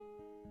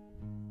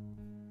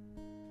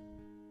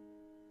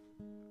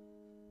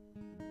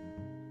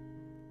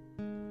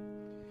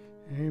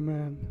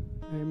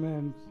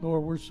And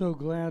Lord, we're so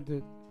glad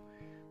that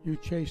you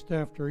chased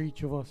after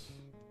each of us.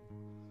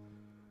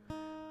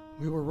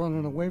 We were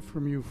running away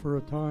from you for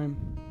a time.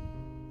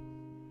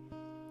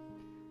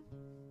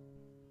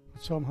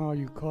 But somehow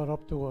you caught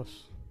up to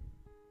us.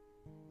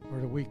 Or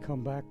do we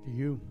come back to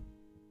you?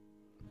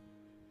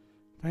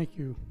 Thank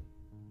you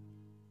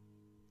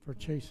for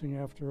chasing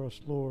after us,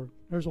 Lord.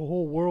 There's a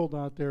whole world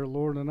out there,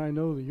 Lord, and I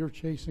know that you're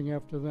chasing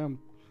after them.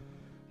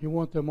 You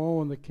want them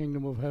all in the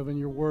kingdom of heaven.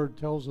 Your word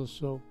tells us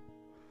so.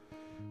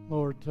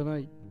 Lord,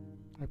 tonight,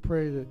 I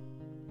pray that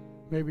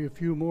maybe a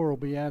few more will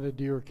be added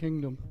to your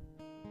kingdom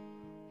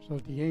so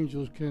that the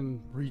angels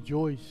can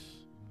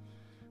rejoice,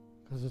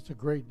 because it's a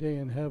great day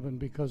in heaven,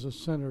 because a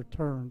sinner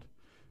turned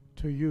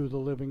to you, the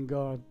living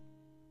God,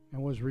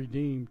 and was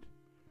redeemed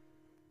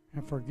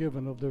and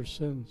forgiven of their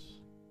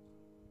sins.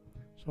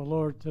 So,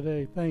 Lord,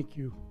 today, thank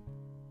you.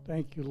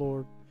 Thank you,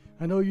 Lord.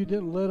 I know you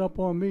didn't let up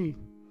on me.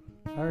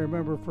 I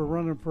remember for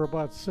running for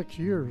about 6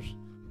 years,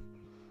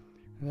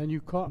 and then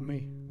you caught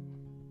me.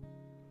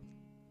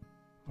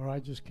 Or I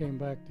just came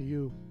back to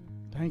you.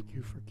 Thank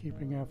you for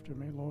keeping after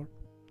me, Lord.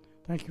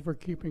 Thank you for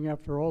keeping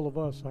after all of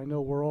us. I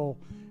know we're all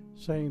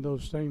saying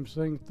those same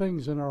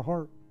things in our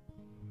heart.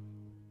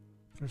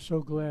 We're so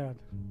glad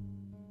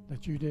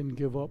that you didn't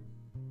give up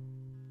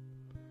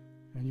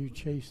and you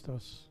chased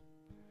us.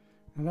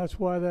 And that's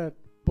why that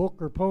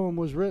book or poem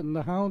was written,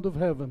 The Hound of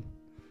Heaven.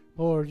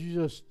 Lord, you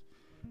just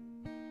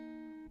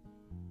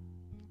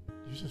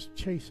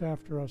chase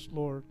after us,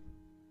 Lord.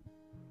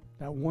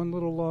 That one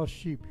little lost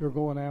sheep, you're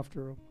going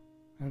after him.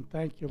 And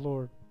thank you,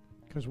 Lord,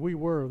 because we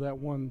were that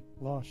one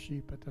lost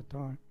sheep at the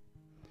time.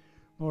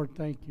 Lord,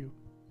 thank you.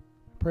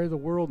 Pray the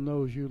world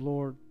knows you,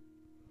 Lord.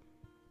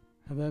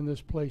 And then this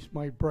place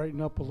might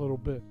brighten up a little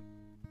bit.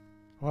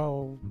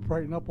 Well,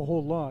 brighten up a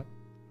whole lot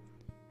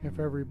if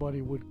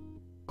everybody would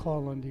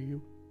call unto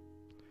you.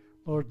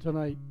 Lord,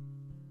 tonight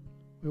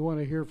we want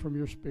to hear from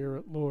your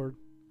Spirit, Lord,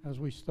 as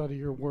we study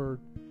your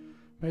word.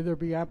 May there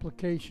be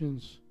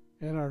applications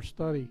in our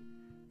study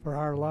for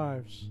our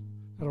lives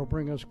that will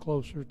bring us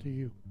closer to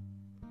you.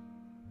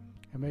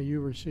 And may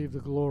you receive the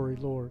glory,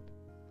 Lord,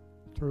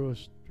 through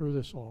us, through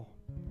this all.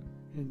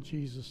 In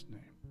Jesus' name,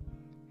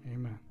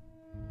 amen.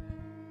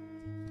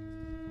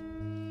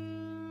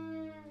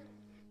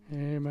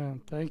 Amen.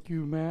 Thank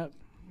you, Matt.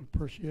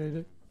 Appreciate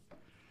it.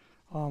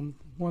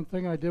 One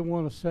thing I did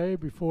want to say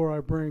before I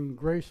bring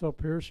Grace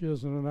up here, she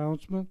has an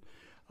announcement.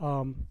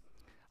 I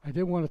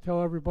did want to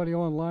tell everybody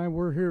online,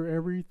 we're here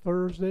every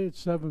Thursday at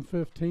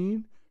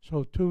 7:15,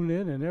 so tune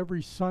in, and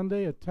every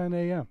Sunday at 10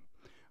 a.m.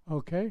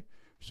 Okay?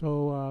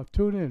 So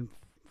tune in.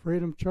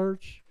 Freedom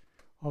Church,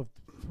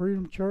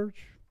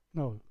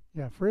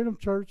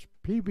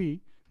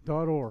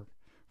 freedomchurchpb.org.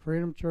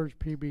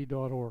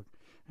 freedomchurchpb.org.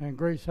 And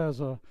Grace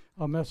has a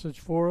message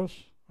for us,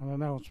 an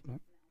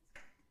announcement.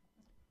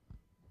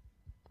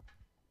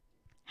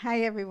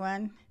 Hi,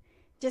 everyone.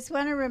 Just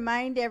want to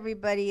remind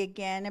everybody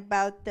again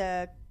about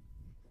the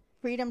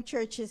Freedom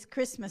Church's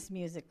Christmas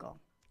musical.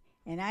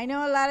 And I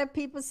know a lot of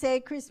people say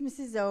Christmas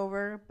is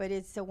over, but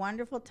it's a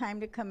wonderful time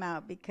to come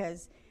out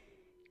because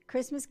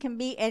Christmas can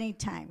be any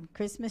time.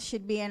 Christmas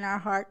should be in our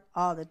heart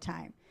all the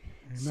time.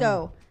 Amen.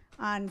 So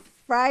on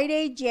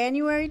Friday,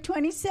 January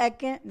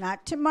 22nd,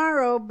 not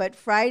tomorrow, but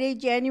Friday,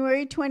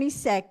 January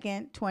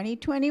 22nd,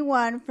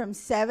 2021, from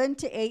 7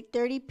 to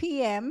 8:30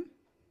 p.m.,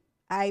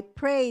 I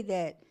pray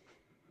that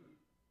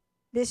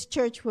this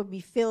church will be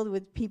filled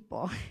with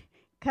people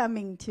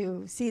coming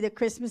to see the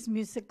Christmas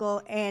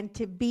musical and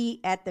to be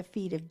at the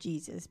feet of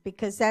Jesus,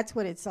 because that's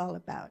what it's all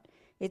about.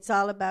 It's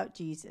all about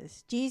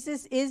Jesus.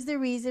 Jesus is the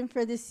reason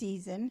for the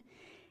season,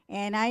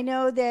 and I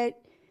know that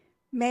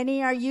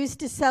many are used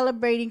to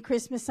celebrating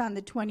Christmas on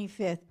the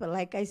 25th, but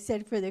like I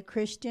said, for the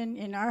Christian,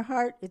 in our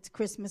heart, it's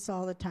Christmas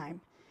all the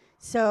time.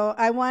 So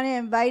I want to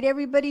invite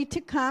everybody to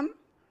come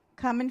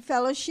and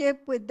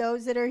fellowship with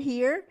those that are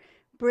here.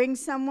 Bring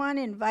someone,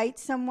 invite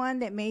someone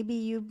that maybe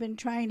you've been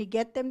trying to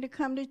get them to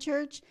come to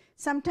church.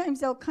 Sometimes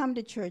they'll come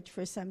to church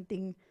for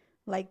something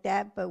like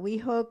that, but we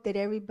hope that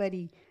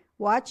everybody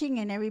watching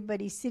and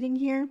everybody sitting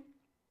here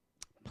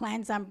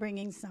plans on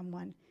bringing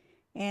someone.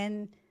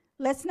 And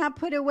let's not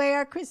put away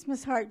our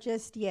Christmas heart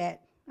just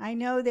yet. I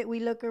know that we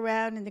look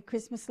around and the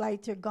Christmas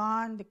lights are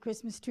gone, the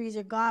Christmas trees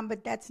are gone,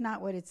 but that's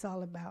not what it's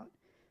all about.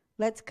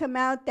 Let's come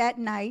out that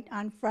night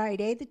on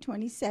Friday, the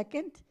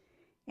 22nd,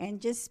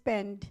 and just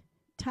spend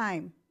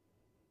time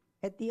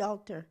at the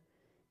altar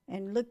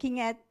and looking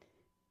at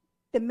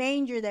the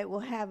manger that we'll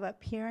have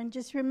up here and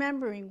just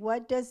remembering,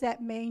 what does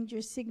that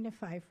manger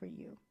signify for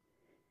you?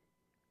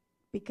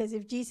 Because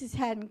if Jesus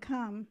hadn't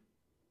come,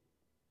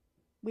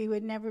 we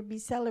would never be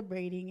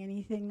celebrating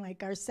anything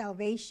like our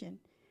salvation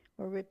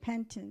or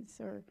repentance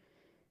or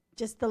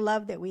just the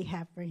love that we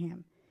have for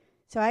him.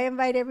 So I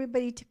invite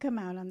everybody to come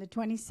out on the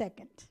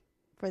 22nd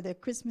for the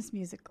Christmas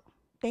musical.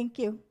 Thank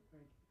you.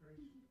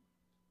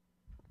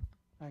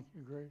 Thank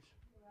you, Grace.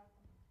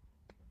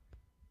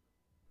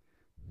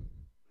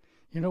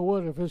 You know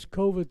what? If this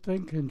COVID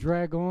thing can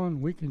drag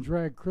on, we can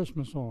drag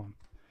Christmas on.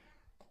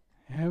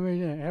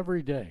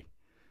 Every day.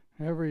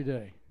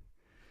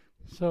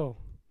 So,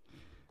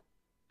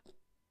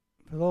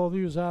 for all of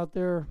you out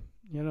there,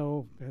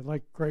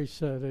 like Grace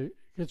said,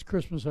 it's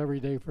Christmas every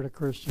day for the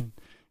Christian.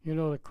 You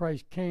know that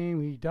Christ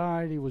came, He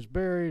died, He was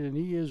buried, and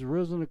He is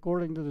risen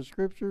according to the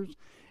Scriptures,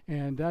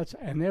 and that's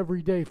an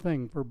everyday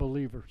thing for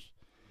believers.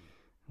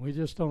 We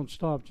just don't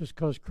stop just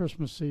because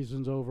Christmas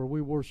season's over.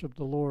 We worship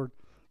the Lord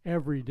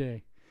every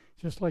day,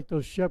 just like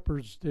those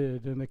shepherds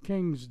did and the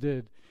kings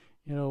did.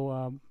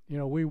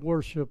 We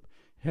worship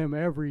Him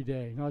every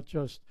day, not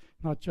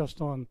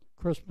just on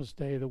Christmas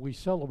Day that we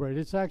celebrate.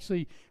 It's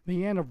actually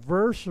the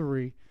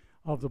anniversary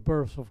of the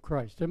birth of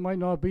Christ. It might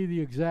not be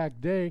the exact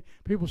day.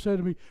 People say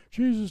to me,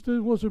 Jesus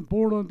wasn't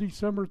born on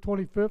December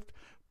 25th.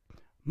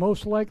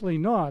 Most likely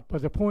not,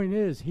 but the point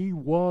is He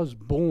was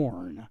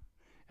born,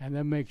 and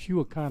that makes you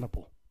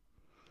accountable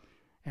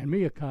and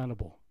me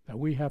accountable, that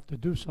we have to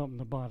do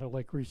something about it,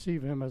 like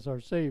receive Him as our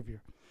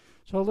Savior.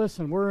 So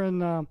listen, we're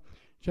in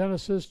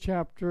Genesis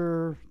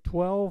chapter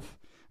 12.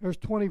 There's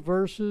 20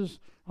 verses.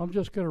 I'm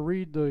just going to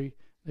read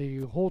the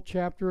whole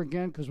chapter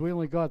again because we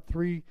only got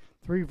three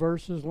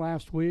verses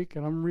last week,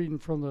 and I'm reading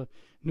from the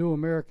New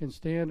American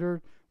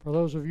Standard. For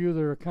those of you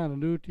that are kind of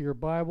new to your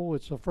Bible,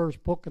 it's the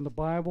first book in the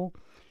Bible.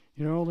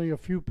 Only a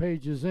few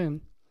pages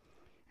in,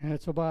 and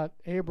it's about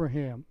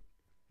Abraham.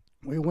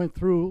 We went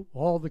through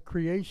all the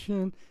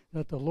creation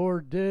that the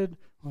Lord did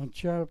on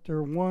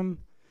chapter 1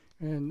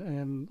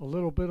 and a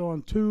little bit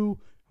on 2.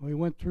 We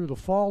went through the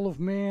fall of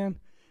man,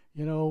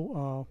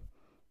 and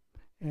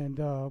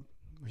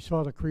we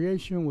saw the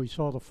creation, we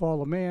saw the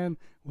fall of man,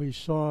 we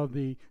saw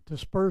the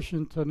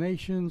dispersion to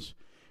nations,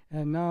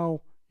 and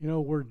now,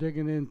 we're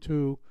digging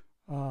into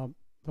the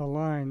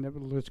line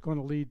that's going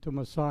to lead to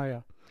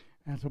Messiah.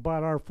 And it's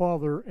about our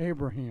father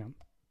Abraham,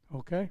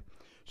 okay?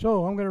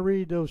 So I'm going to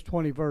read those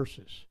 20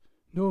 verses.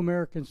 New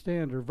American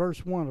Standard,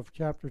 verse 1 of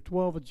chapter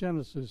 12 of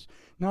Genesis.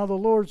 Now the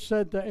Lord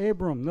said to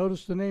Abram,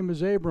 notice the name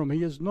is Abram.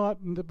 He has not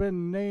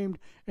been named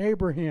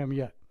Abraham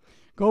yet.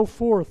 Go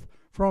forth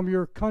from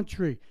your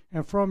country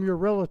and from your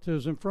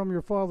relatives and from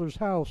your father's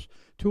house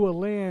to a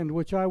land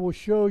which I will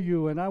show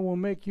you, and I will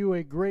make you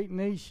a great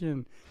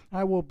nation.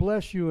 I will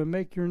bless you and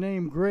make your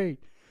name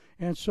great.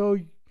 And so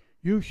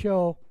you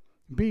shall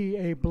be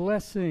a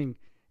blessing,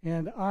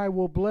 and I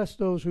will bless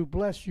those who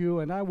bless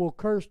you, and I will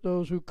curse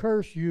those who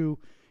curse you.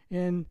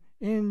 In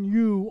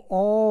you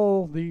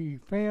all the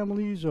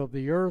families of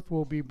the earth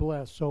will be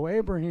blessed. So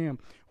Abraham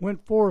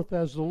went forth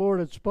as the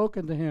Lord had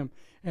spoken to him,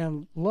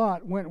 and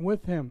Lot went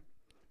with him.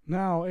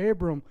 Now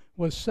Abram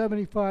was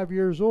 75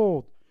 years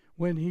old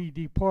when he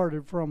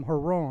departed from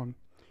Haran.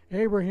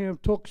 Abraham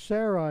took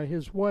Sarai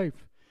his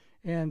wife,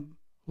 and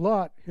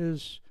Lot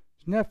his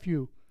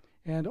nephew,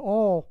 and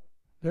all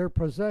their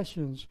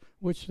possessions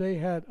which they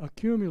had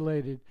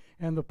accumulated,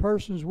 and the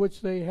persons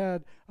which they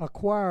had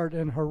acquired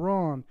in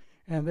Haran,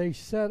 and they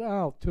set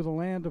out to the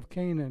land of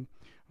Canaan.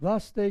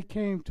 Thus they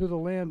came to the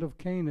land of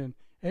Canaan.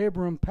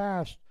 Abram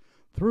passed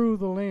through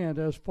the land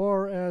as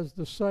far as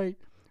the site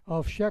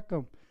of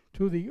Shechem,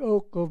 to the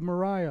oak of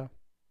Moriah.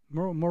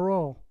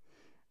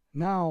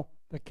 Now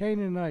the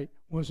Canaanite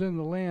was in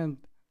the land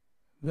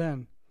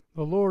then.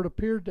 The Lord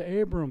appeared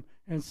to Abram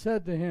and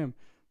said to him,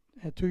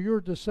 to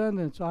your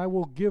descendants I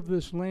will give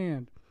this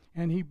land.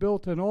 And he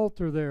built an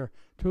altar there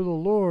to the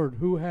Lord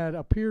who had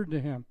appeared to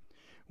him.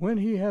 When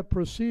he had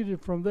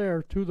proceeded from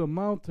there to the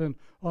mountain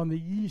on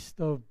the east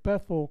of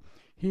Bethel,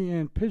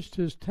 he pitched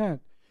his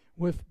tent,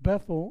 with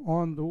Bethel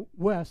on the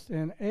west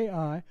and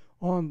Ai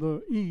on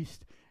the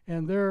east,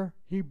 and there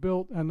he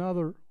built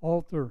another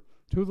altar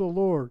to the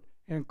Lord,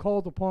 and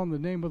called upon the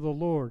name of the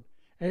Lord.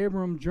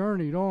 Abram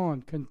journeyed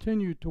on,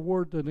 continued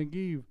toward the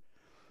Negev.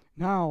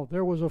 Now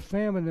there was a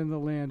famine in the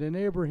land, and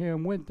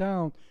Abraham went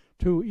down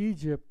to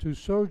Egypt to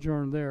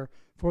sojourn there,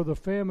 for the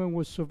famine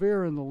was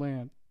severe in the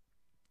land.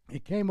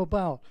 It came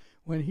about,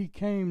 when he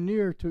came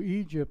near to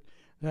Egypt,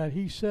 that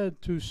he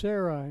said to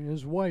Sarai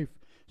his wife,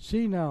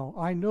 See now,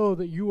 I know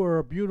that you are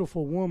a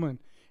beautiful woman,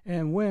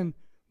 and when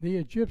the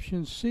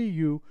Egyptians see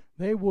you,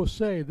 they will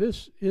say,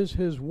 This is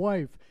his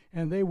wife,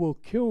 and they will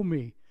kill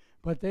me,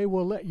 but they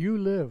will let you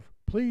live.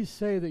 Please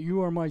say that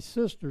you are my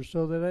sister,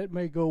 so that it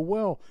may go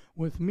well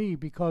with me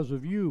because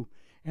of you,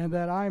 and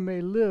that I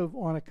may live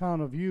on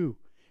account of you.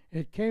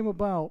 It came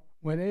about,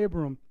 when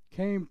Abram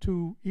came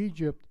to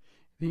Egypt,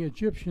 the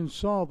Egyptians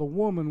saw the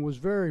woman was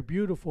very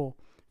beautiful.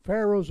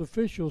 Pharaoh's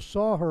officials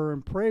saw her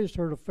and praised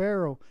her to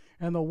Pharaoh,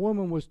 and the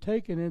woman was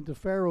taken into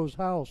Pharaoh's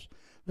house.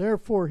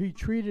 Therefore he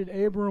treated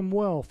Abram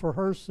well for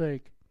her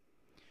sake,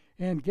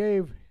 and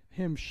gave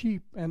him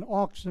sheep and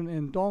oxen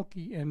and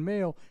donkey and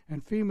male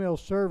and female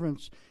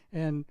servants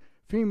and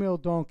female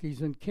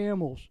donkeys and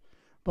camels.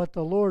 But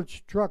the Lord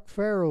struck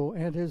Pharaoh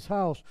and his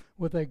house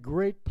with a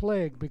great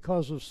plague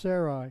because of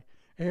Sarai,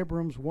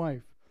 Abram's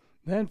wife.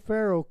 Then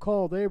Pharaoh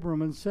called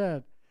Abram and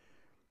said,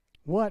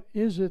 What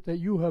is it that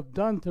you have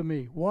done to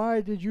me?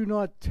 Why did you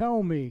not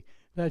tell me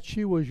that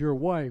she was your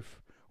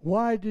wife?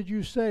 Why did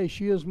you say,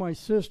 She is my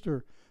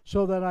sister,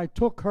 so that I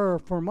took her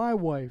for my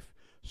wife?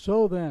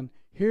 So then,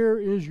 here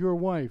is your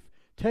wife.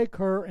 Take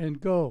her and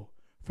go.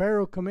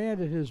 Pharaoh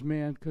commanded his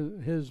men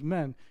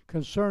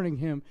concerning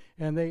him,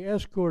 and they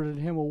escorted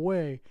him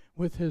away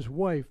with his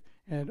wife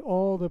and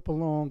all that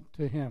belonged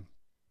to him.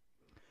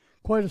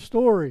 Quite a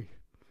story.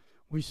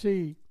 We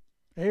see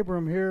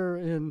Abram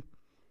here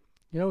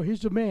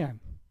he's a man.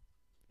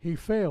 He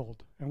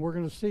failed, and we're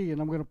going to see, and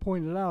I'm going to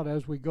point it out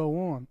as we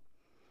go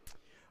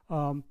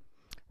on.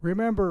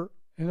 Remember,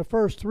 in the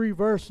first 3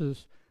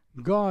 verses,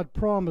 God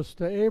promised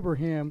to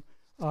Abraham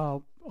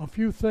a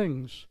few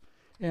things.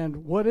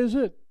 And what is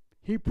it?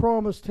 He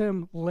promised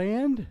him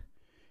land.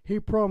 He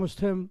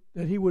promised him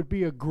that he would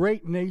be a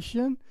great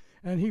nation.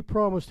 And he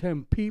promised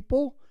him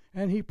people.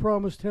 And he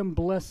promised him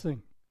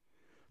blessing.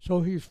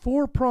 So he's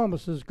 4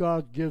 promises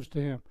God gives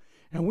to him.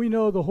 And we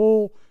know the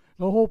whole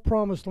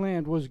promised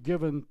land was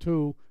given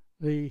to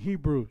the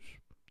Hebrews.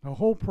 The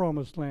whole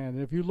promised land.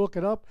 And if you look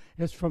it up,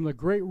 it's from the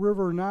great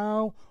river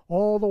Nile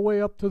all the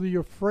way up to the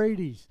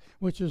Euphrates,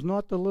 which is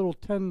not the little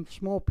 10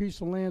 small piece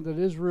of land that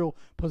Israel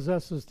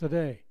possesses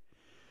today.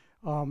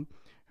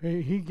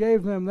 He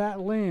gave them that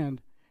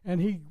land, and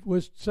he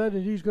said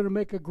that he's going to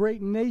make a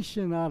great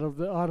nation out of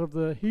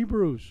the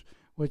Hebrews,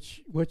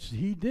 which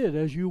he did,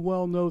 as you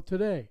well know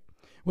today,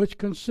 which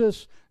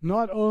consists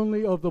not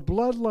only of the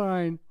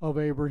bloodline of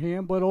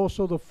Abraham, but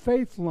also the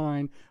faith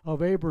line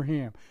of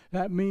Abraham.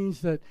 That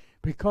means that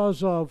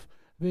because of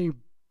the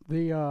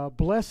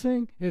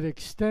blessing, it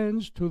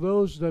extends to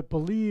those that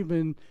believe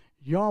in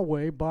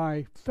Yahweh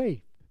by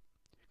faith,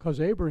 because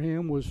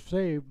Abraham was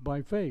saved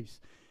by faith.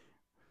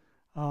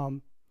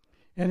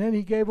 And then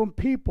he gave them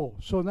people.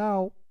 So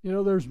now,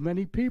 there's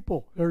many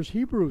people. There's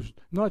Hebrews,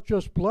 not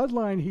just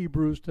bloodline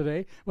Hebrews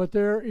today, but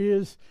there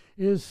is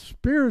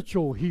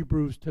spiritual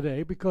Hebrews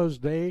today, because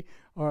they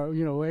are,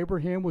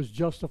 Abraham was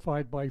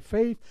justified by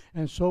faith,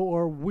 and so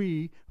are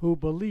we who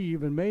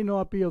believe and may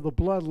not be of the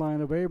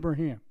bloodline of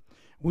Abraham.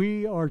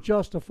 We are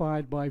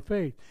justified by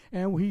faith.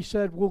 And he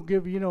said, I'll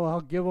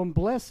give them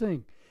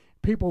blessing.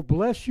 People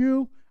bless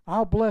you,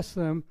 I'll bless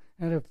them.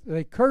 And if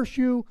they curse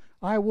you,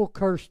 I will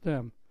curse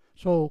them.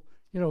 So,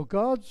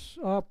 God's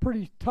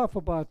pretty tough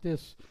about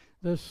this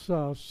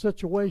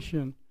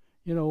situation,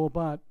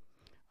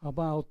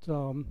 about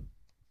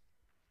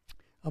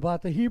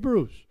the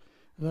Hebrews.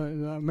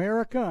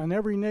 America and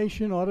every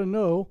nation ought to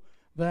know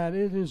that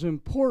it is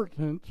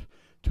important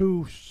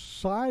to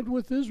side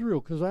with Israel,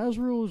 because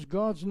Israel is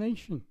God's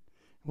nation,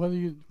 whether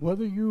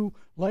you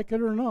like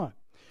it or not.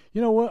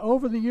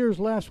 Over the years,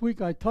 last week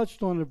I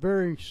touched on it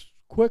very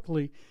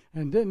quickly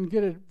and didn't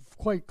get it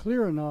quite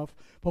clear enough.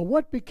 But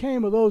what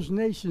became of those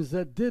nations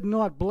that did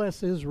not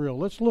bless Israel?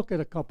 Let's look at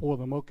a couple of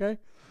them, okay?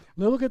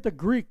 Now look at the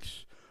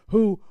Greeks,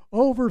 who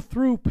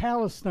overthrew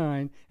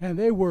Palestine, and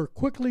they were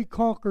quickly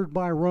conquered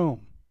by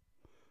Rome.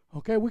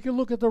 Okay, we can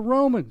look at the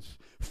Romans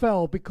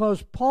fell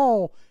because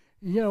Paul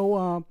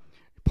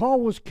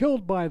was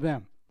killed by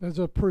them as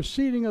a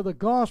proceeding of the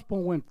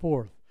gospel went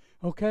forth.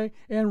 Okay,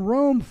 and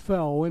Rome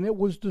fell and it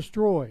was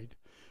destroyed.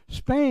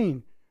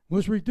 Spain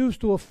was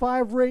reduced to a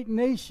 5-rate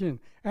nation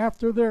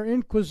after their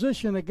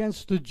inquisition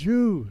against the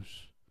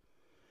Jews.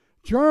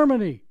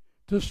 Germany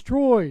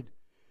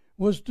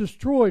was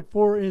destroyed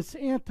for its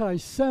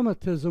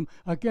anti-Semitism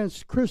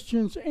against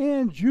Christians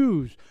and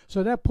Jews.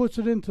 So that puts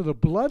it into the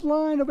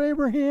bloodline of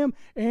Abraham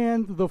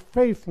and the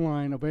faith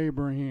line of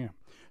Abraham.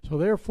 So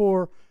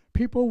therefore,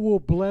 people will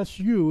bless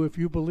you if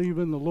you believe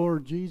in the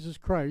Lord Jesus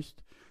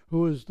Christ,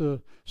 who is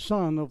the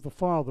Son of the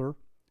Father.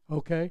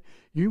 Okay,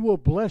 you will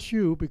bless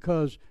you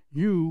because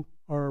you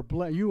are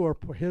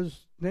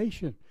his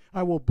nation.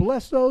 I will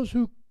bless those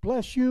who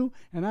bless you,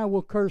 and I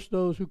will curse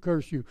those who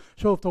curse you.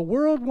 So if the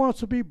world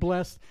wants to be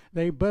blessed,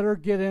 they better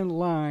get in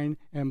line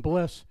and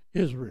bless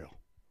Israel.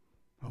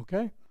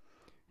 Okay,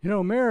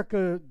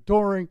 America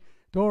Germany.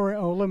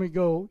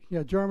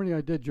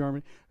 I did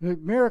Germany.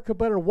 America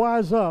better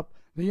wise up.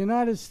 The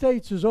United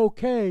States is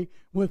okay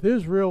with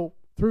Israel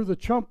through the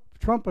Trump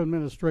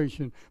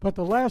administration, but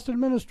the last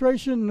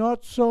administration,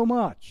 not so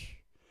much.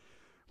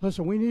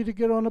 Listen, we need to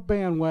get on a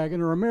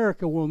bandwagon, or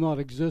America will not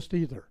exist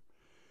either.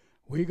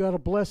 We got to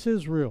bless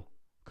Israel,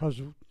 because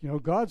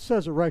God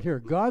says it right here.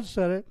 God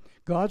said it.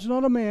 God's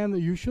not a man that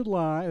he should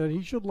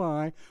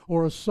lie,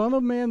 or a son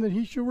of man that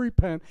he should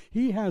repent.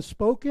 He has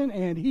spoken,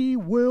 and he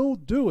will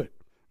do it.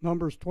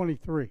 Numbers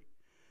 23.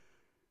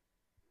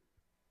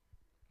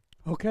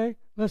 Okay,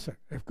 listen.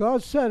 If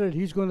God said it,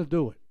 he's going to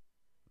do it.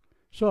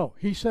 So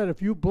he said,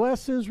 if you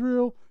bless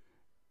Israel,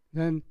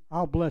 then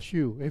I'll bless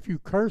you. If you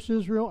curse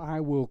Israel, I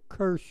will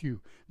curse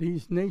you.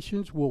 These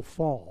nations will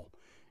fall.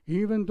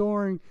 Even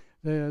during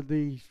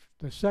the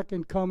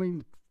second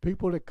coming,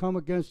 people that come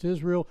against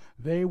Israel,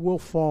 they will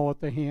fall at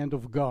the hand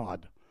of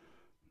God.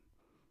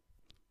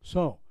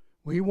 So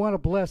we want to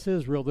bless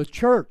Israel. The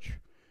church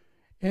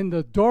in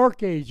the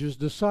Dark Ages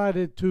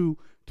decided to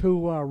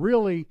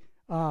really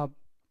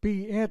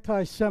be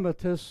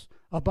anti-Semitist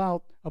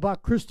about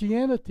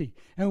Christianity.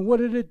 And what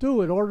did it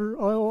do? It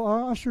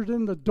ushered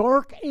in the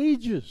Dark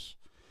Ages.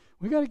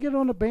 We got to get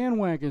on the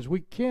bandwagons.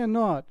 We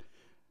cannot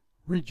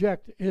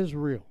reject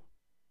Israel.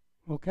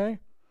 Okay?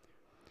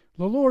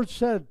 The Lord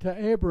said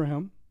to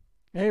Abram,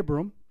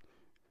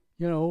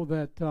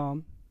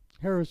 that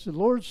here the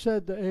Lord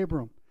said to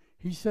Abram,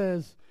 he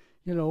says,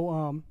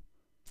 that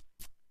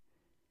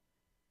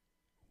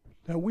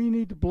we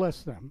need to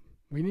bless them.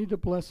 We need to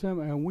bless them,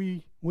 and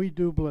we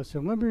do bless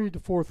them. Let me read the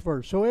 4th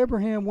verse. So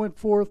Abraham went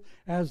forth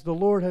as the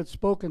Lord had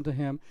spoken to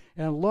him,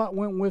 and Lot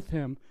went with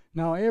him.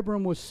 Now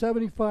Abram was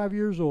 75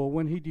 years old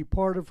when he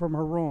departed from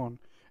Haran.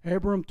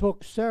 Abram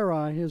took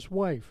Sarai his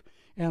wife,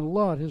 and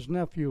Lot his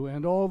nephew,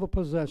 and all the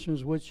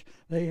possessions which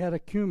they had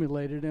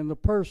accumulated, and the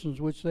persons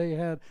which they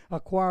had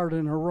acquired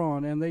in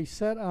Haran, and they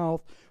set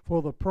out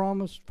for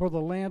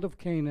the land of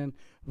Canaan.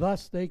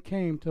 Thus they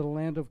came to the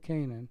land of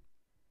Canaan.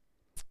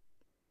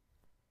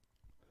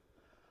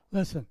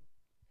 Listen,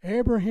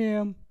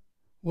 Abraham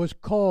was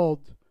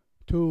called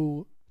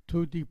to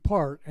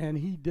depart, and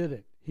he did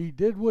it. He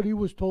did what he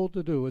was told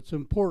to do. It's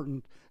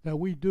important that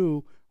we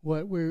do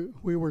what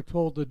we were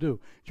told to do.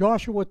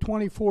 Joshua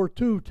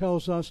 24:2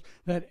 tells us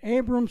that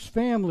Abram's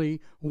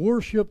family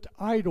worshipped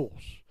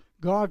idols.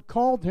 God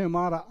called him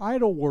out of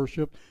idol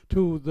worship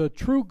to the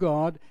true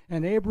God,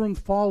 and Abram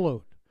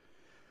followed.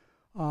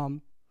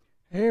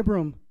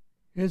 Abram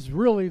is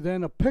really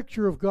then a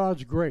picture of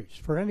God's grace.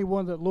 For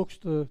anyone that looks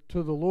to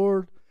the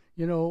Lord,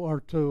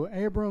 or to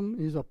Abram,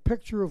 he's a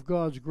picture of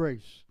God's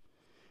grace.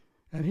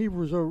 And he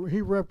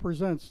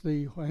represents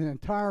the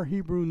entire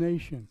Hebrew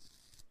nation.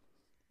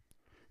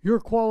 Your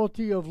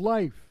quality of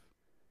life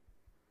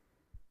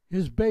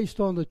is based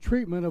on the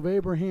treatment of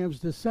Abraham's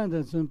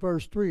descendants in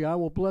verse 3. I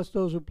will bless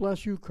those who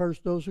bless you, curse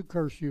those who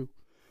curse you.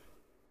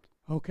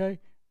 Okay?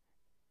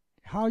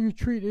 How you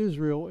treat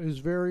Israel is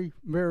very,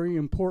 very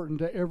important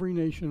to every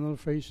nation on the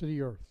face of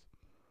the earth.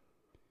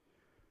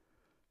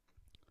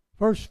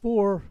 Verse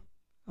 4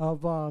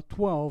 of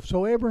 12.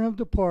 So Abraham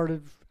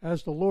departed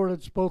as the Lord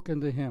had spoken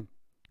to him.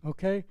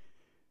 Okay?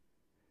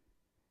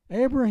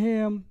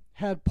 Abraham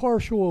had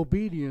partial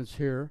obedience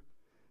here.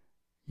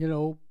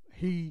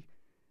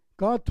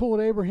 God told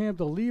Abraham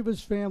to leave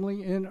his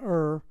family in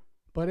Ur,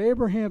 but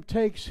Abraham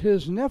takes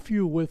his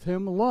nephew with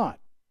him, Lot,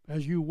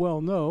 as you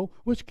well know,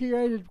 which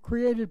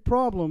created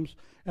problems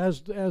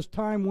as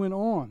time went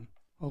on.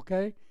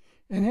 Okay?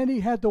 And then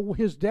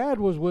his dad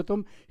was with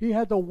him. He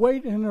had to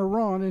wait in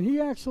Haran, and he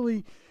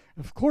actually,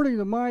 according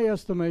to my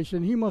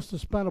estimation, he must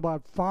have spent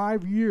about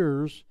 5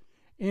 years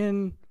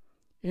in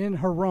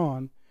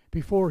Haran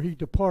before he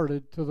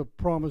departed to the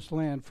promised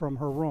land from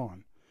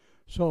Haran.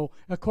 So,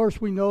 of course,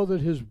 we know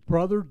that his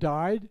brother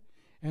died,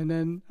 and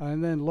then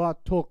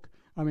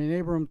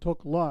Abram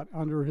took Lot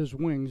under his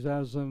wings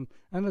as an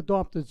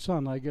adopted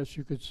son, I guess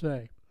you could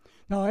say.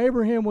 Now,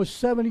 Abraham was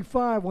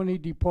 75 when he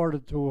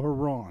departed to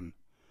Haran.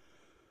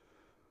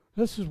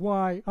 This is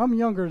why I'm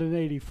younger than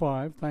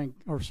 85,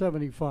 or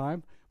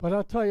 75, but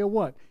I'll tell you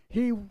what,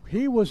 he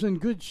was in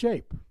good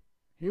shape.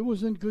 He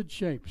was in good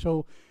shape.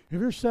 So if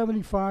you're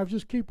 75,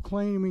 just keep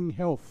claiming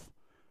health.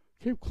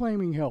 Keep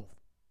claiming health.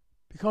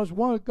 Because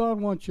God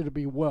wants you to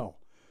be well,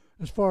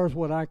 as far as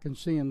what I can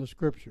see in the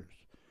Scriptures.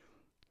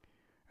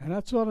 And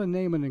that's not a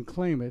name it and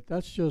claim it.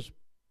 That's just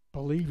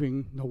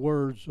believing the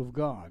words of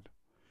God.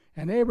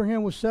 And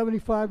Abraham was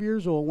 75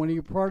 years old when he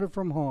departed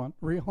from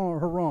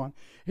Haran.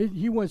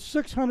 He went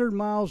 600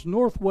 miles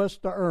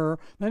northwest to Ur.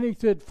 Then he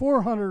did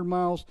 400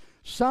 miles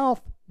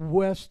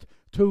southwest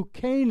to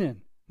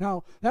Canaan.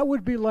 Now, that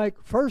would be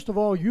like, first of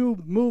all,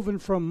 you moving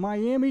from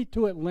Miami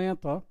to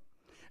Atlanta,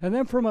 and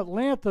then from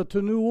Atlanta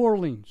to New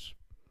Orleans.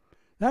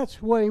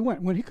 That's where he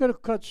went. When he could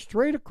have cut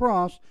straight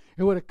across,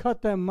 it would have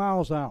cut them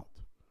miles out.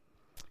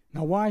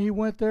 Now, why he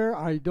went there,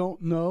 I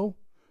don't know.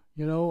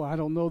 I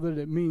don't know that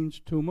it means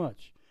too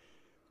much.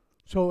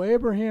 So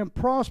Abraham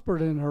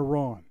prospered in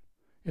Haran,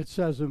 it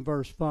says in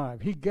verse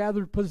 5. He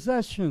gathered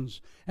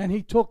possessions, and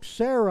he took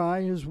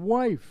Sarai, his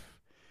wife.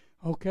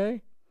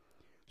 Okay?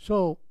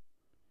 So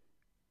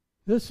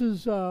this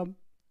is an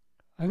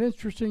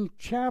interesting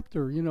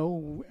chapter.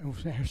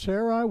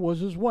 Sarai was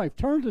his wife.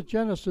 Turn to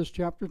Genesis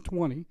chapter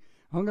 20.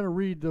 I'm going to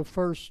read the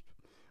first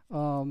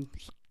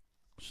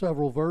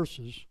several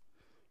verses.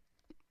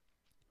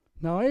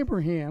 Now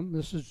Abraham,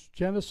 this is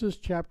Genesis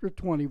chapter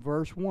 20,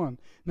 verse 1.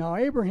 Now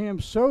Abraham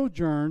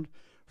sojourned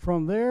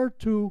from there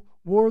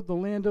toward the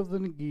land of the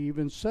Negev,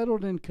 and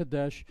settled in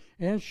Kadesh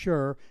and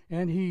Shur,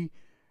 and he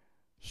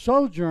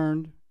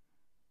sojourned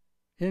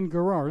in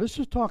Gerar. This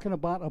is talking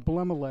about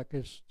Abimelech.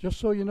 Just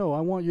so you know,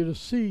 I want you to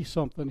see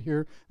something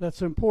here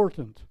that's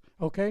important.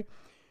 Okay?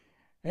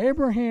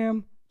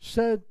 Abraham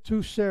said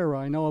to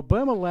Sarai, now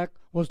Abimelech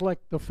was like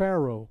the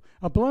Pharaoh.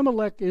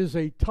 Abimelech is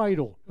a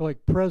title,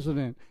 like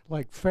president,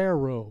 like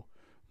Pharaoh.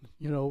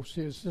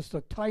 It's just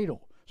a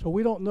title. So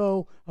we don't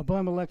know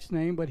Abimelech's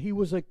name, but he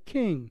was a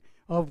king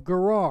of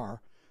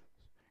Gerar.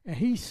 And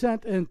he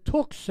sent and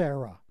took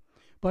Sarah.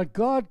 But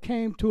God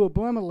came to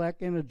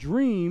Abimelech in a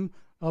dream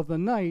of the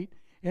night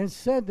and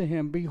said to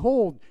him,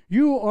 behold,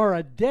 you are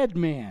a dead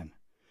man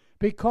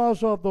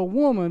because of the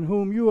woman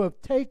whom you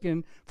have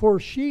taken, for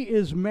she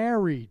is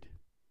married.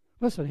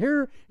 Listen,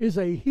 here is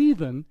a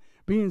heathen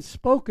being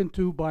spoken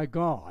to by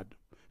God,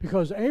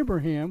 because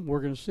Abraham,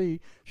 we're going to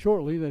see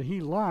shortly that he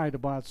lied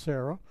about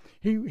Sarah.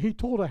 He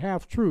told a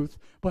half-truth,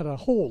 but a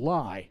whole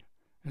lie.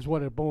 is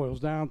what it boils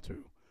down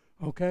to.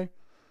 Okay?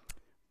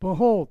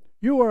 Behold,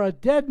 you are a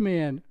dead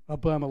man,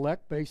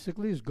 Abimelech,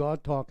 basically, is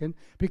God talking,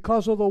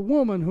 because of the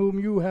woman whom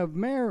you have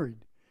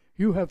married.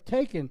 You have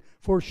taken,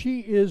 for she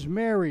is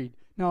married.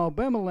 Now,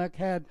 Abimelech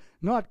had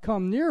not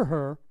come near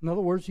her. In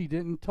other words, he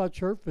didn't touch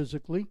her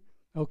physically.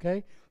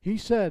 Okay? He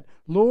said,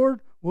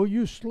 Lord, will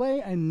you slay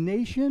a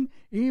nation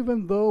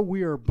even though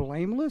we are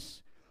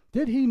blameless?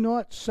 Did he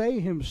not say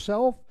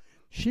himself,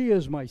 she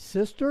is my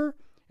sister?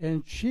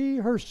 And she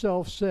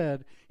herself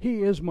said,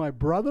 he is my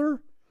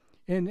brother?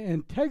 In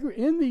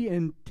the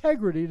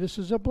integrity, this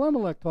is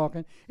Abimelech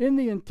talking, in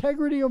the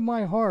integrity of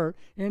my heart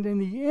and in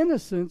the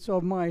innocence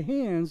of my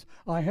hands,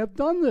 I have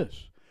done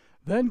this.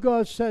 Then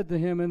God said to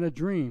him in a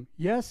dream,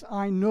 yes,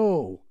 I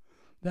know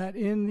that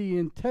in the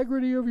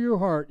integrity of your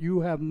heart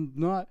you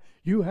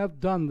have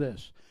done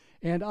this.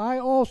 And I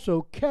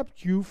also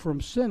kept you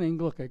from sinning.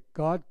 Look at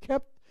God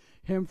kept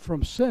him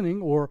from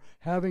sinning or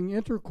having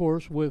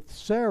intercourse with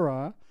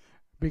Sarah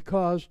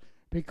because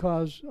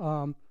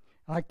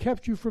I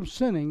kept you from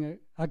sinning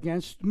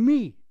against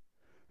me.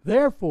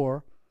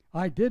 Therefore,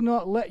 I did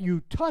not let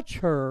you touch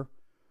her.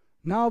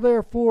 Now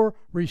therefore,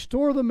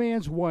 restore the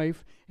man's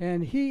wife,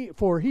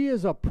 for he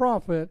is a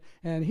prophet,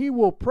 and he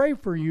will pray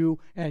for you,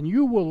 and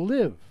you will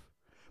live.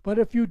 But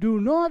if you do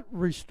not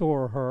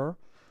restore her,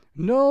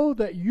 know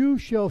that you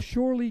shall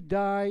surely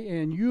die,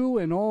 and you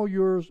and all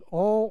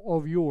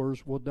of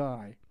yours will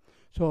die.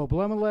 So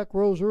Abimelech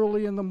rose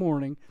early in the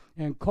morning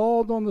and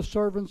called on the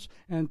servants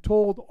and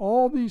told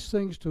all these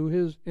things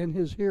in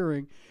his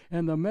hearing,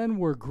 and the men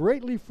were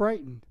greatly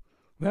frightened.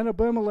 Then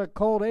Abimelech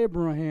called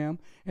Abram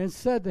and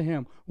said to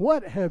him,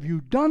 what have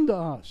you done to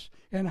us?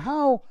 And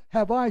how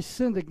have I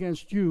sinned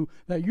against you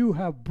that you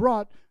have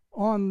brought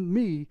on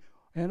me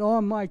and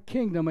on my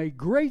kingdom a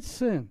great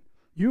sin?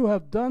 You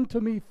have done to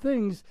me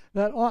things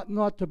that ought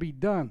not to be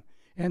done.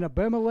 And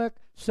Abimelech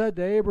said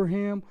to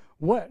Abraham,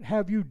 what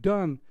have you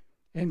done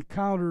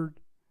encountered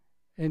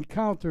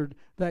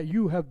that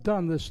you have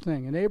done this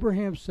thing? And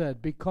Abraham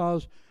said,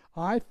 because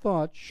I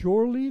thought,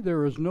 surely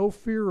there is no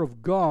fear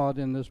of God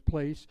in this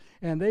place,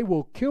 and they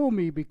will kill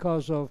me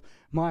because of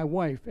my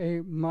wife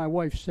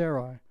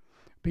Sarai.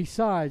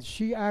 Besides,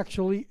 she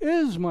actually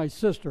is my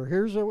sister.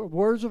 Here's the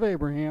words of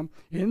Abraham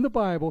in the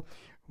Bible.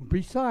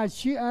 Besides,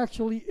 she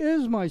actually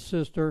is my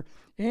sister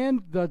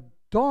and the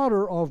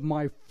daughter of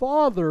my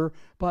father,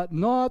 but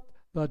not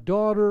the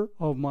daughter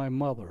of my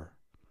mother.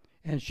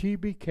 And she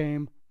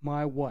became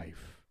my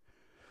wife.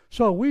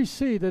 So we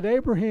see that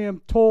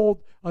Abraham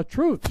told a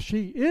truth.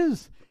 She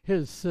is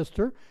his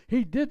sister.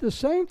 He did the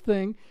same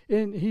thing,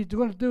 and he's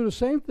going to do the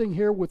same thing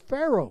here with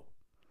Pharaoh,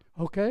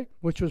 okay,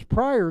 which was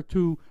prior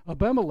to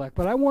Abimelech.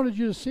 But I wanted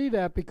you to see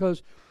that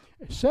because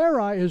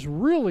Sarai is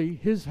really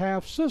his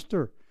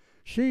half-sister.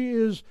 She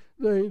is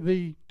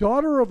the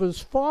daughter of his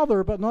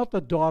father, but not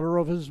the daughter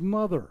of his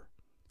mother,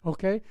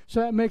 okay?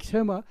 So that makes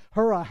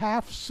her a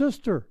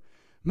half-sister.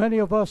 Many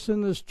of us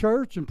in this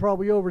church and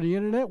probably over the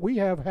internet, we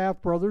have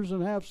half-brothers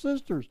and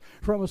half-sisters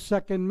from a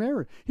second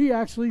marriage. He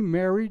actually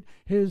married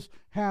his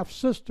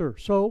half-sister.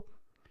 So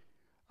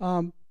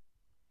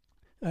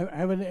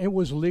it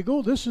was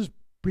legal. This is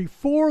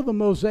before the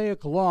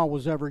Mosaic Law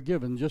was ever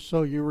given, just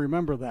so you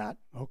remember that,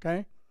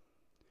 okay?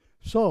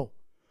 So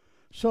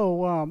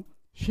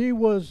she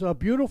was a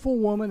beautiful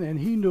woman, and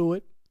he knew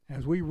it,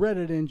 as we read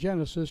it in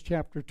Genesis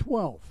chapter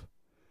 12.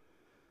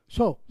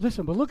 So,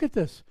 listen, but look at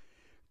this.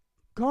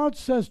 God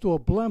says to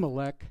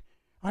Abimelech,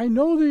 I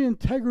know the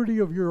integrity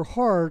of your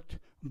heart,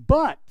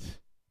 but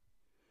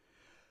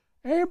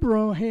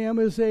Abraham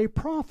is a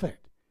prophet,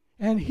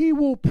 and he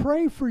will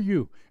pray for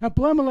you.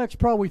 Abimelech's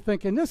probably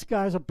thinking, this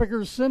guy's a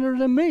bigger sinner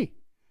than me,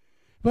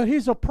 but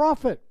he's a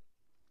prophet.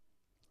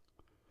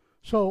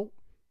 So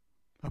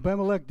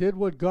Abimelech did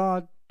what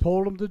God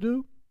told him to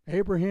do.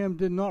 Abraham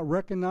did not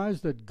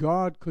recognize that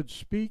God could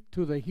speak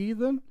to the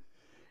heathen,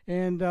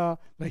 and the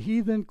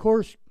heathen, of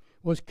course,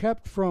 was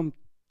kept from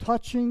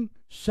touching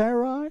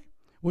Sarai,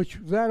 which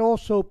that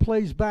also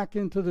plays back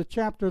into the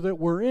chapter that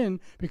we're in,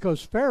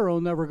 because Pharaoh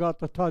never got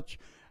to touch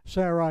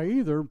Sarai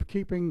either,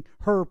 keeping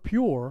her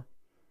pure.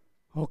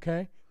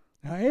 Okay?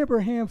 Now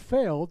Abraham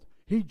failed.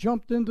 He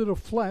jumped into the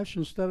flesh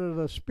instead of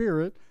the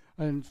spirit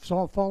and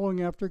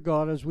following after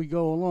God as we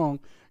go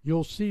along.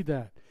 You'll see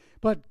that.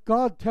 But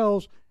God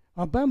tells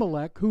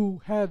Abimelech,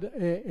 who had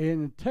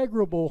an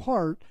integrable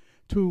heart,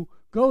 to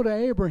go to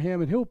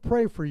Abraham and he'll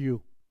pray for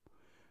you.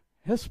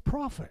 His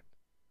prophet.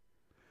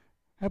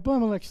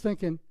 Abimelech's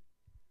thinking,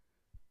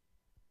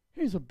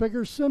 he's a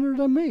bigger sinner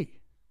than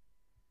me.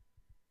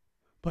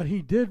 But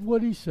he did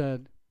what he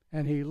said,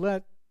 and he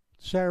let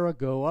Sarah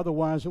go.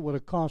 Otherwise, it would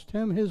have cost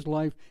him his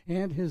life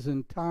and his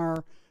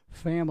entire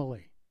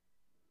family.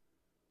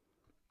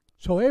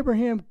 So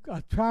Abraham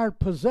acquired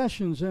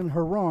possessions in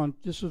Haran.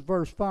 This is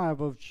verse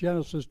 5 of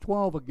Genesis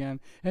 12 again.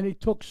 And he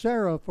took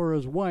Sarah for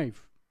his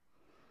wife.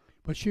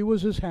 But she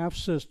was his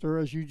half-sister,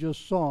 as you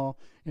just saw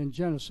in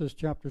Genesis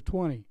chapter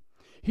 20.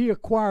 He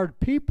acquired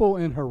people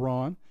in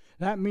Haran.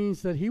 That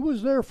means that he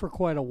was there for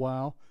quite a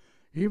while.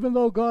 Even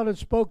though God had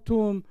spoke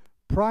to him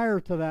prior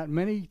to that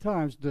many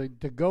times to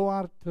go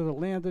out to the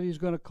land that he's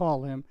going to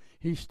call him.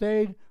 He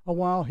stayed a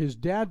while. His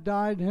dad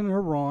died in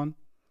Haran,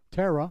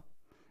 Terah.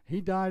 He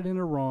died in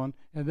Haran,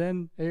 and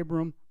then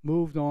Abram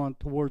moved on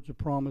towards the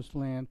promised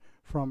land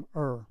from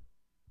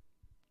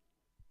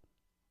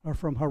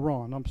from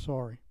Haran, I'm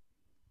sorry.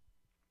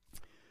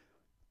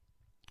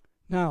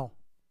 Now,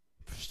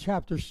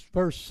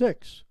 verse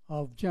 6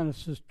 of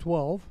Genesis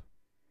 12,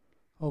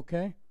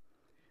 okay?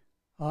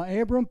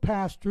 Abram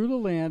passed through the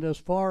land as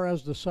far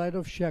as the site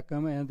of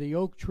Shechem and the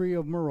oak tree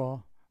of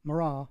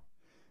Morah.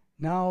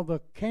 Now the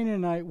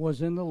Canaanite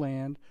was in the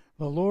land.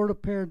 The Lord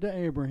appeared to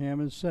Abraham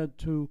and said,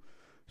 to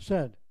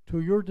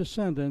your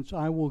descendants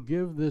I will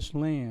give this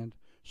land.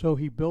 So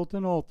he built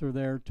an altar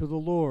there to the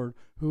Lord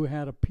who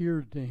had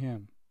appeared to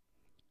him.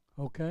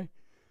 Okay?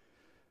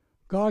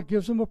 God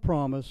gives him a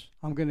promise.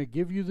 I'm going to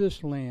give you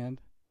this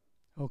land.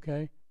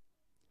 Okay?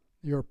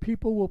 Your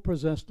people will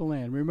possess the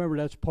land. Remember,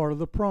 that's part of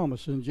the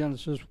promise in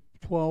Genesis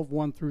 12,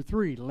 1 through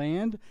 3.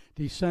 Land,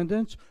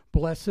 descendants,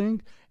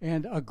 blessing,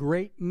 and a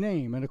great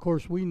name. And, of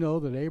course, we know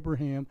that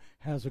Abraham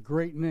has a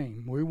great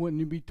name. We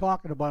wouldn't be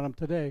talking about him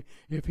today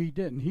if he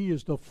didn't. He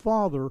is the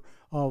father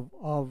of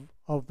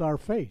our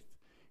faith.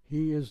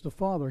 He is the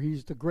father.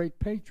 He's the great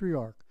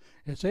patriarch.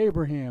 It's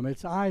Abraham.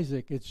 It's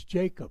Isaac. It's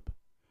Jacob.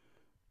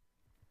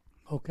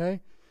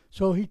 Okay?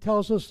 So he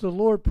tells us the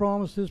Lord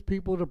promised his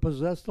people to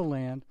possess the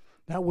land.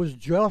 That was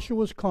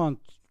Joshua's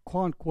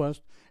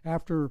conquest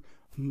after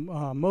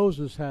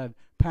Moses had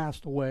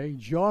passed away.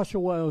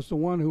 Joshua was the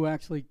one who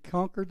actually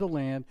conquered the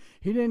land.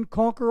 He didn't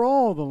conquer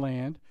all the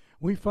land.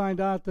 We find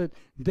out that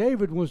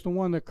David was the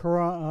one that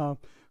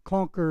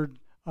conquered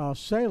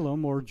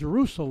Salem or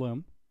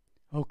Jerusalem,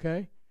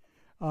 okay?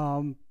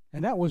 And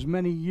that was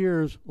many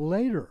years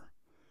later.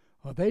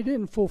 They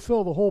didn't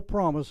fulfill the whole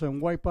promise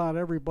and wipe out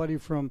everybody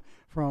from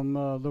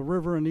the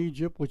river in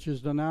Egypt, which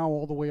is the Nile,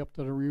 all the way up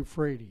to the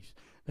Euphrates.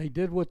 They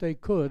did what they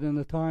could in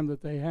the time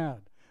that they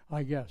had,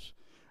 I guess.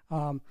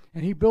 And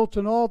he built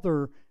an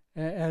altar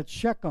at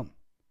Shechem.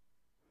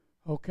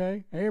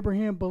 Okay?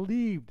 Abraham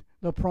believed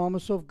the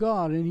promise of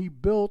God, and he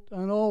built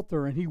an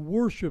altar, and he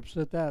worships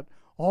at that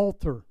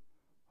altar.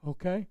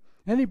 Okay?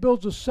 And he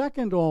builds a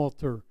second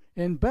altar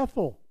in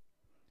Bethel.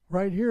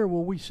 Right here,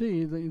 where we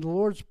see the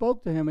Lord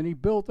spoke to him, and he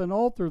built an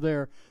altar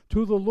there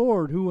to the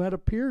Lord who had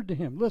appeared to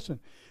him. Listen,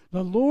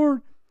 the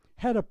Lord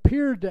had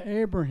appeared to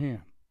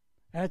Abraham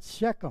at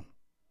Shechem.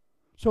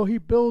 So he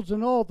builds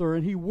an altar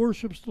and he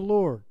worships the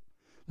Lord.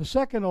 The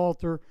second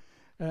altar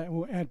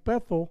at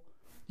Bethel,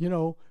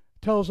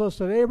 tells us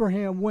that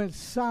Abraham went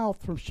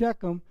south from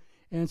Shechem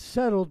and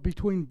settled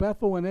between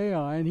Bethel and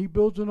Ai, and he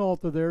builds an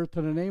altar there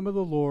to the name of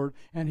the Lord,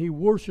 and he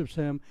worships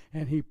him,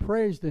 and he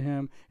prays to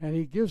him, and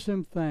he gives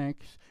him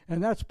thanks,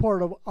 and that's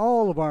part of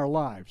all of our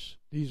lives,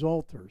 these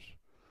altars.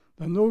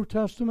 The New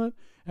Testament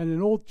and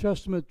an Old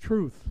Testament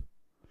truth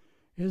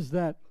is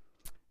that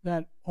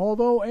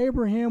although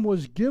Abraham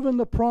was given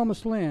the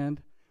promised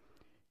land,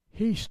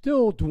 he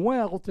still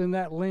dwelt in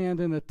that land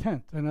in a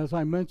tent. And as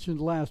I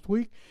mentioned last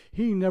week,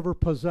 he never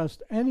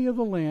possessed any of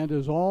the land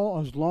as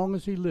long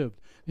as he lived.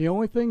 The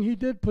only thing he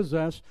did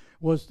possess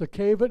was the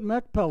cave at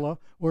Machpelah,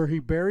 where he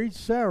buried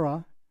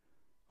Sarah,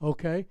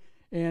 okay?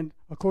 And,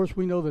 of course,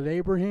 we know that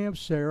Abraham,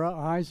 Sarah,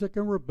 Isaac,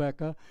 and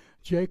Rebekah,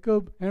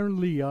 Jacob and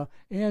Leah,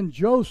 and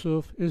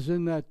Joseph is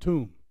in that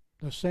tomb,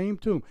 the same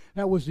tomb.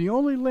 That was the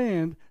only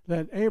land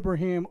that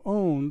Abraham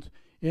owned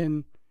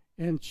in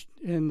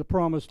the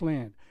promised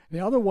land.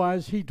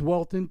 Otherwise, he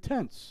dwelt in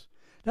tents.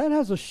 That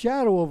has a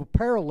shadow of a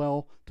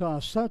parallel to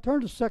us.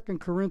 Turn to 2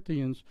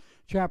 Corinthians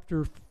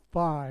chapter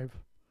 5.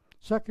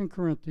 2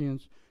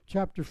 Corinthians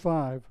chapter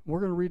 5. We're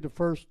going to read the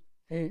first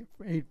eight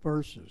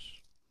verses.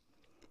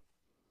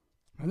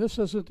 And this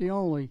isn't the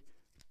only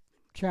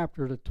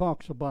chapter that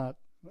talks about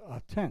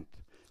a tent.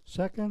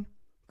 2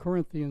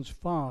 Corinthians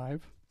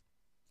 5.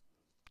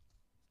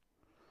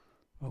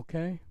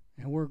 Okay?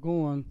 And we're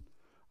going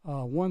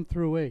 1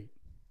 through 8.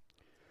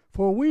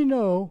 For we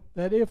know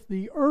that if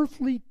the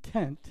earthly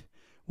tent,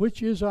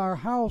 which is our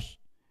house,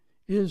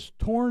 is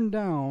torn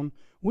down,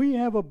 we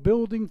have a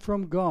building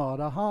from God,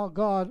 a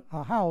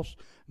house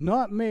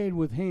not made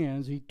with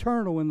hands,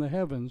 eternal in the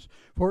heavens.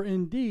 For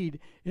indeed,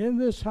 in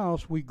this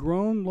house we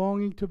groan,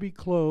 longing to be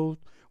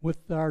clothed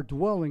with our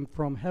dwelling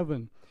from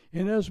heaven,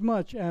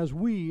 inasmuch as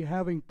we,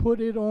 having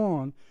put it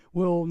on,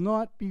 will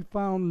not be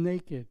found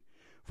naked.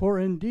 For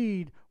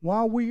indeed,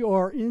 while we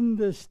are in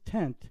this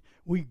tent,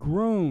 we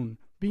groan,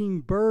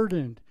 being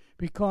burdened,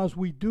 because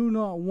we do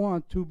not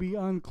want to be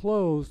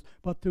unclothed,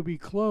 but to be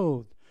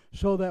clothed,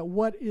 so that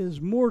what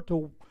is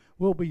mortal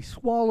will be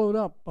swallowed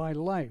up by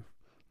life.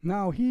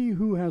 Now he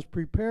who has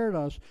prepared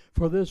us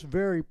for this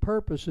very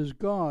purpose is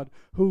God,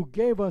 who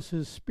gave us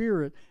his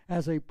Spirit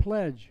as a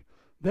pledge.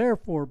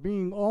 Therefore,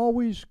 being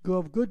always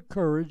of good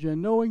courage,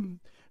 and knowing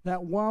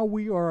that while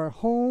we are at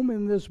home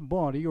in this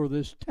body, or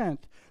this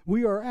tent,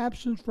 we are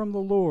absent from the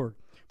Lord,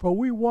 for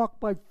we walk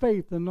by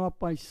faith and not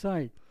by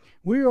sight.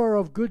 We are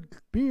of good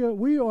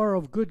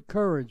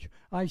courage,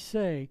 I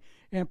say,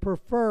 and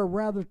prefer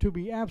rather to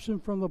be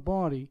absent from the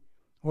body,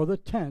 or the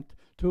tent,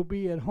 to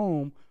be at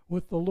home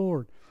with the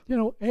Lord. You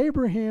know,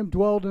 Abraham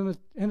dwelled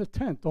in a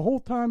tent the whole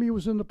time he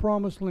was in the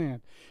promised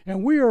land.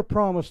 And we are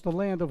promised the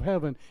land of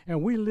heaven,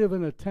 and we live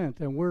in a tent,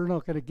 and we're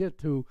not going to get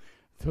to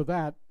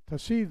that, to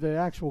see the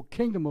actual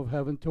kingdom of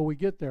heaven till we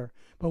get there.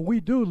 But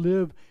we do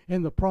live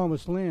in the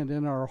promised land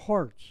in our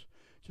hearts,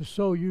 just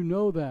so you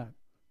know that.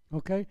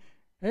 Okay?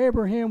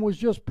 Abraham was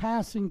just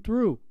passing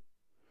through.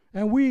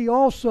 And we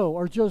also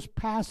are just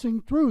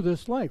passing through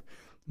this life.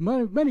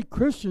 Many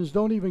Christians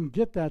don't even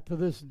get that to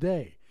this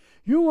day.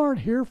 You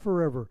aren't here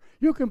forever.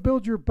 You can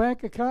build your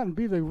bank account and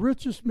be the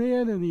richest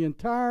man in the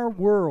entire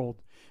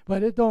world,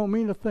 but it don't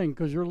mean a thing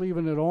because you're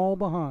leaving it all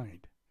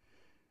behind.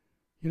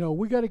 You know,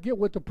 we got to get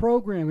with the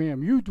program here.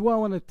 You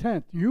dwell in a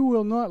tent. You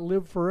will not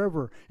live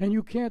forever, and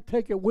you can't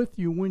take it with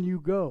you when you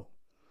go.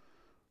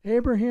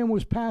 Abraham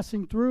was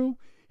passing through.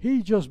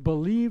 He just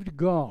believed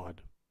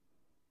God,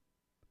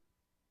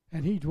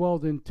 and he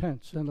dwelled in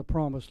tents in the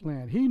promised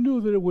land. He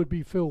knew that it would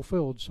be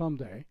fulfilled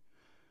someday.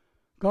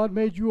 God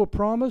made you a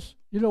promise.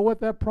 You know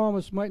what? That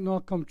promise might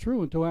not come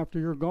true until after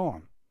you're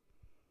gone.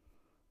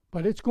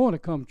 But it's going to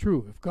come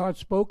true. If God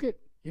spoke it,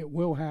 it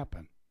will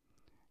happen.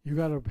 You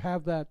got to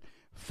have that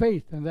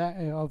faith and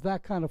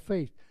that kind of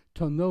faith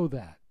to know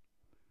that.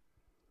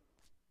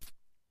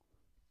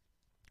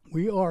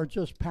 We are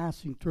just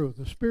passing through.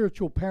 The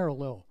spiritual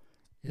parallel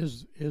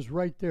is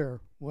right there,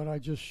 what I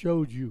just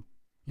showed you.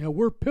 You know,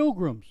 we're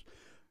pilgrims.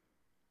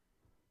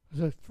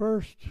 Is it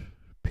 1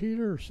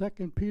 Peter or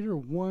 2 Peter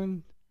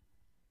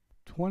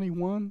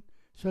 1:21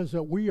 says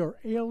that we are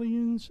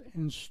aliens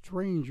and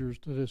strangers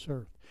to this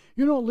earth.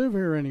 You don't live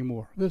here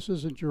anymore. This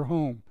isn't your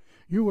home.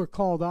 You were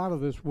called out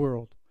of this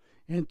world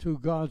into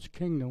God's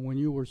kingdom when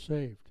you were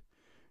saved.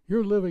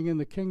 You're living in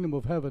the kingdom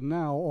of heaven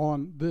now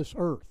on this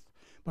earth.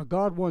 But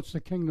God wants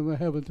the kingdom of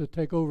heaven to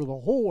take over the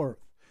whole earth.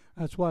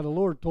 That's why the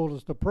Lord told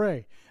us to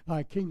pray,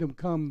 thy kingdom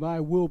come,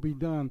 thy will be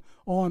done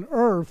on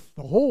earth,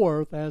 the whole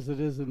earth, as it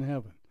is in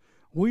heaven.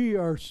 We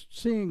are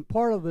seeing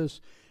part of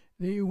this.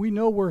 We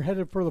know we're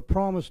headed for the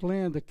promised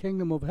land, the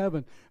kingdom of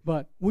heaven,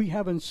 but we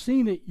haven't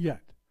seen it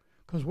yet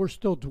because we're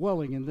still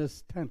dwelling in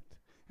this tent.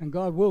 And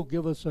God will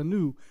give us a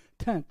new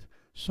tent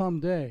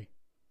someday.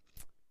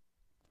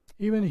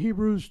 Even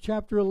Hebrews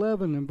chapter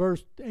 11 and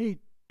verse 8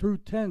 through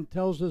 10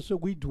 tells us that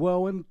we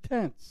dwell in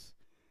tents.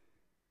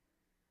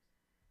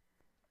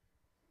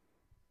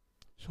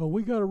 So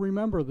we got to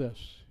remember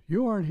this.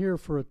 You aren't here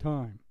for a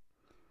time.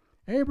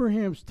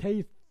 Abraham's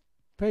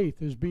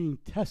faith is being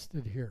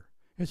tested here.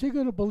 Is he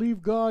going to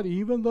believe God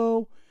even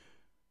though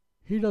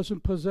he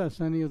doesn't possess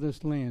any of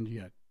this land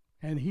yet?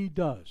 And he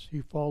does.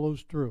 He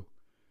follows through.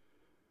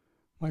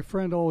 My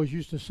friend always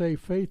used to say,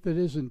 faith that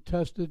isn't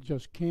tested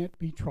just can't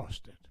be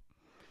trusted.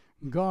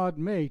 God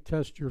may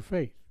test your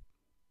faith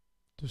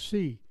to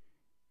see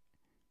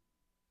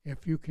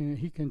if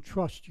he can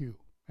trust you.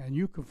 And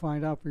you can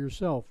find out for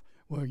yourself,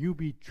 will you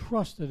be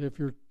trusted if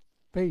your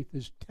faith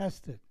is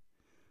tested?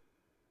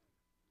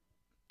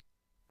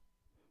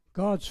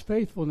 God's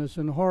faithfulness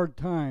in hard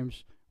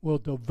times will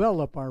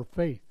develop our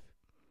faith.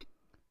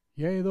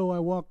 Yea, though I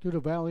walk through the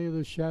valley of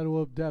the shadow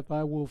of death,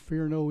 I will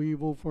fear no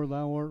evil, for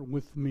thou art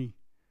with me.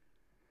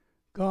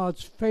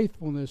 God's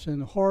faithfulness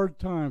in hard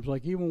times,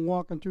 like even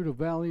walking through the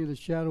valley of the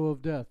shadow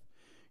of death,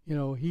 you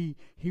know, he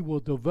will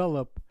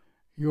develop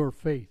your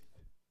faith.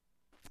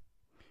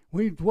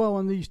 We dwell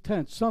in these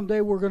tents.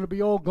 Someday we're going to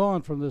be all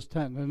gone from this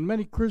tent. And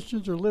many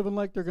Christians are living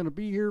like they're going to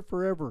be here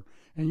forever.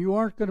 And you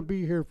aren't going to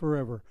be here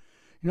forever.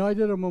 You know, I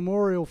did a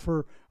memorial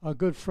for a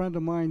good friend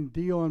of mine,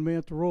 Dion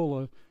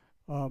Mantarola,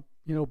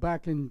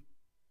 back in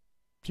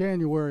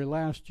January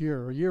last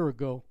year, a year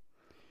ago.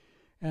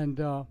 And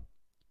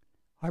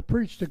I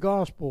preached the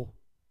gospel.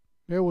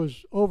 There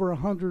was over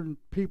 100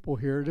 people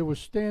here. There was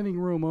standing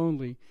room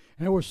only.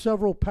 And there were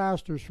several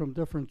pastors from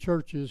different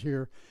churches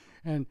here.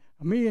 And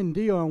me and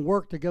Dion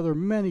worked together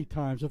many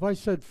times. If I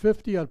said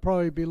 50, I'd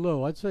probably be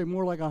low. I'd say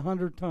more like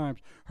 100 times.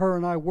 Her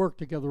and I worked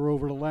together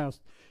over the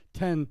last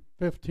 10,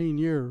 15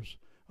 years.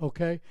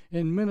 Okay,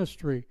 in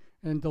ministry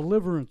and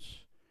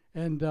deliverance.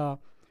 And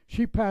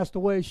she passed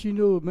away. She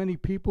knew many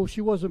people.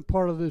 She wasn't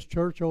part of this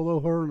church, although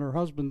her and her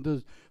husband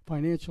does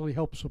financially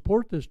help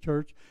support this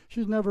church.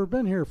 She's never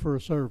been here for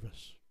a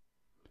service.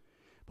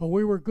 But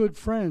we were good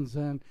friends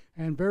and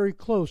very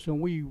close,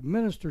 and we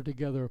ministered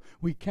together.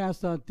 We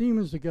cast out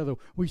demons together.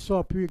 We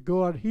saw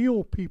God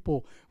heal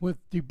people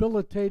with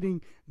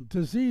debilitating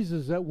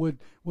diseases that would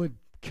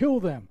kill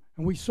them.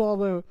 And we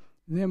saw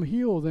them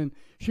healed, and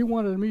she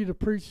wanted me to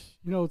preach,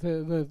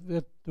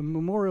 the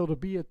memorial to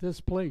be at this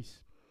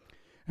place.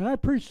 And I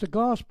preached the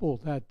gospel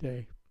that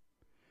day.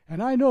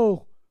 And I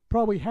know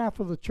probably half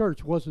of the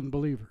church wasn't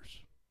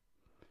believers.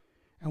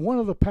 And one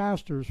of the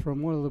pastors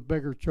from one of the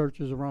bigger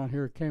churches around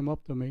here came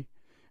up to me,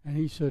 and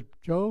he said,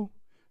 Joe,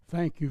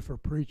 thank you for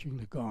preaching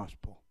the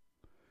gospel.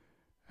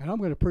 And I'm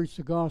going to preach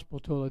the gospel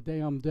till the day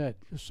I'm dead,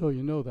 just so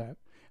you know that.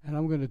 And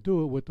I'm going to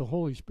do it with the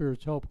Holy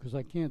Spirit's help, because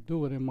I can't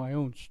do it in my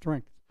own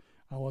strength.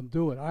 I will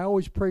do it. I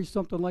always pray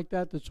something like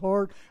that's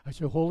hard. I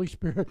say, Holy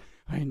Spirit,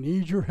 I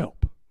need your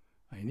help.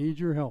 I need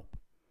your help.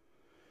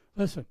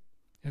 Listen,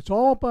 It's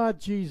all about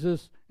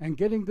Jesus and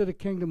getting to the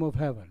kingdom of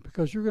heaven,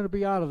 because you're going to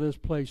be out of this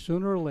place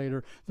sooner or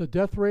later. The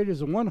death rate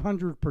is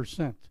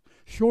 100%,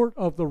 short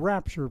of the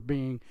rapture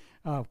being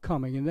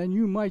coming, and then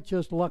you might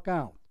just luck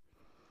out.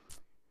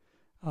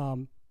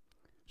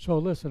 So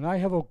listen, I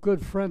have a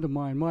good friend of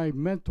mine, my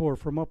mentor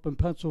from up in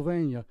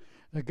Pennsylvania,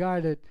 the guy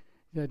that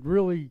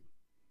really,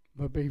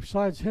 but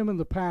besides him and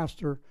the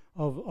pastor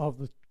of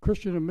the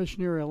Christian and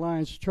Missionary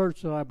Alliance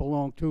Church that I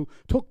belong to,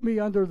 took me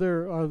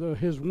under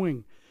his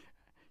wing,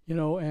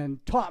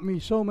 and taught me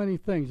so many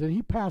things. And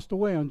he passed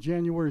away on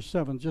January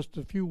 7th, just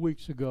a few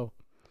weeks ago.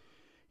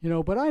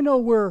 But I know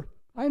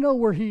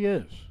where he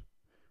is.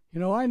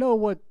 I know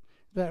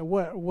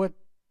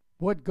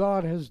what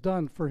God has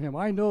done for him.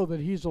 I know that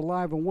he's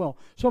alive and well.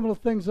 Some of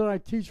the things that I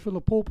teach from the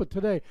pulpit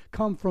today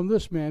come from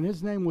this man.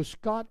 His name was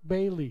Scott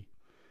Bailey.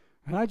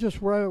 And I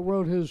just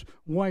wrote his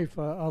wife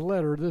a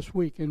letter this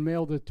week and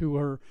mailed it to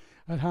her,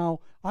 at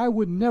how I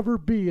would never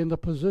be in the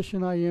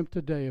position I am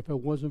today if it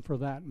wasn't for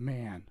that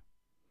man.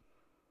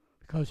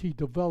 Because he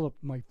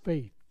developed my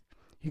faith.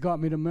 He got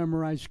me to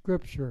memorize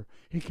Scripture.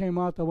 He came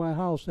out to my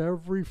house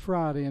every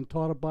Friday and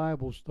taught a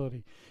Bible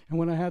study. And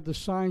when I had the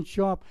sign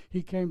shop,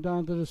 he came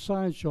down to the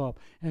sign shop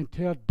and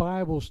taught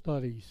Bible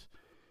studies.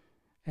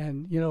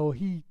 And,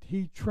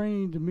 he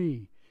trained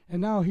me.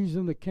 And now he's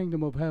in the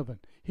kingdom of heaven.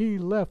 He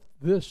left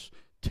this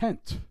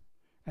tent,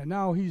 and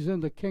now he's in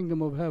the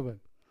kingdom of heaven.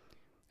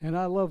 And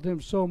I loved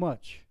him so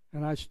much,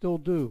 and I still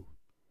do.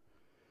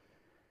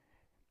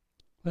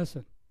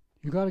 Listen,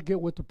 you got to get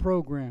with the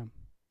program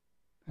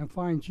and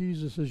find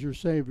Jesus as your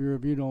Savior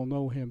if you don't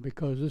know him,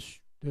 because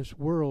this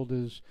world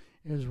is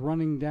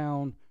running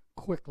down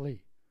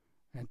quickly,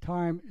 and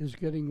time is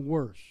getting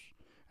worse.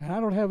 And I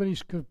don't have any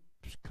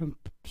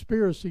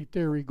conspiracy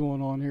theory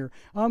going on here.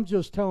 I'm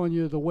just telling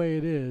you the way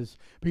it is.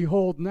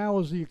 Behold, now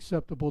is the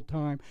acceptable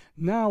time.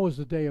 Now is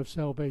the day of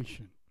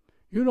salvation.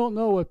 You don't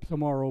know what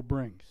tomorrow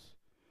brings.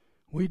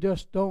 We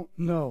just don't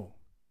know.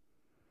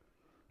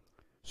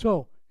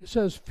 So, it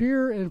says,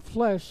 fear and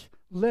flesh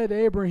led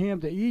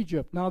Abraham to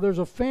Egypt. Now, there's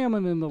a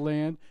famine in the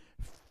land.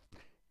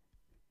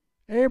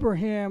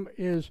 Abraham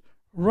is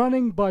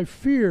running by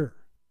fear.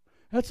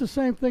 That's the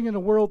same thing in the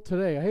world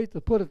today. I hate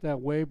to put it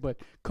that way, but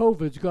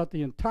COVID's got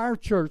the entire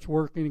church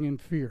working in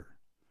fear.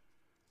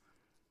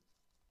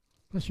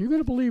 Listen, you're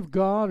going to believe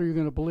God, or you're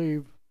going to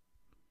believe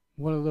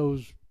one of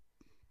those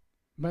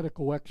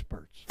medical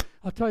experts.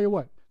 I'll tell you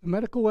what, the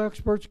medical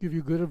experts give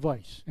you good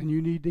advice, and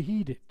you need to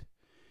heed it.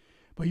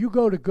 But you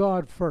go to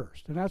God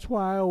first. And that's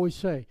why I always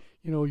say,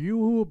 you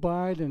who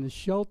abide in the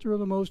shelter of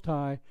the Most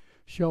High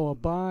shall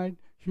abide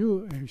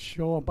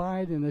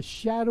in the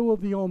shadow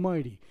of the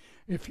Almighty.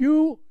 If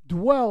you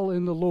dwell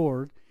in the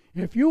Lord,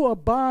 if you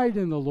abide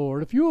in the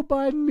Lord, if you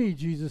abide in me,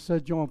 Jesus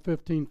said, John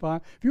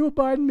 15:5, if you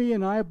abide in me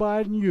and I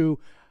abide in you,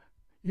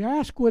 you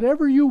ask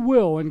whatever you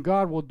will and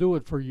God will do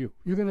it for you.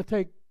 You're going to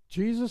take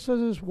Jesus at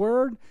his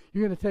word.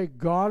 You're going to take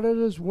God at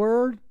his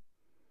word.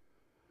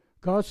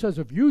 God says,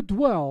 if you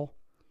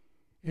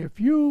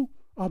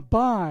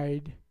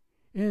abide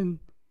in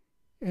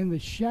the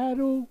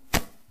shadow,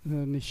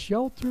 in the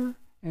shelter,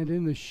 and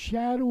in the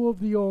shadow of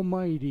the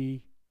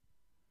Almighty,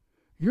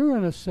 you're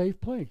in a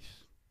safe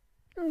place.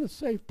 You're in a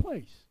safe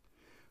place.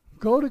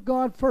 Go to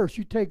God first.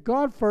 You take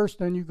God first,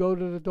 then you go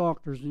to the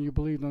doctors and you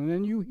believe them. And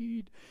then you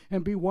heed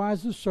and be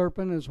wise as a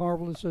serpent, as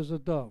harmless as a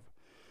dove.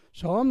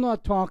 So I'm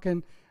not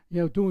talking,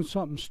 doing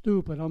something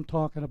stupid. I'm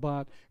talking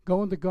about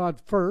going to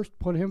God first,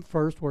 put him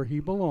first where he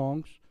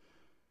belongs,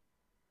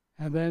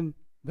 and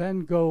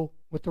then go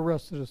with the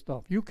rest of the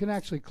stuff. You can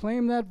actually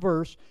claim that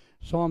verse,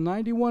 Psalm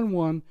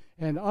 91:1,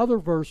 and other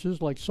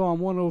verses like Psalm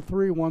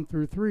 103, 1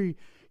 through 3.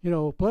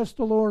 Bless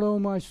the Lord, O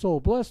my soul.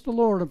 Bless the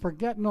Lord, and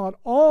forget not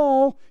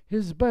all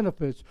his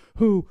benefits,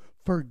 who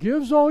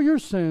forgives all your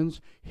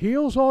sins,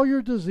 heals all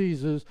your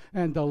diseases,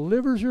 and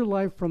delivers your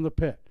life from the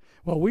pit.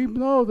 Well, we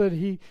know that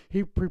he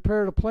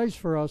prepared a place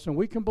for us, and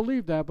we can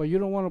believe that, but you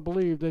don't want to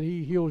believe that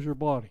he heals your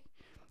body.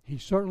 He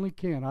certainly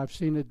can. I've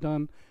seen it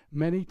done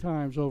many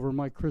times over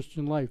my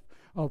Christian life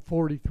of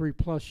 43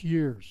 plus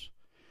years.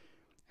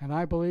 And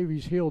I believe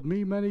he's healed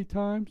me many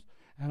times.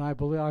 And I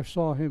believe I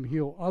saw him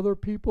heal other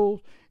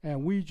people,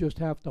 and we just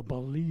have to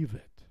believe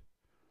it.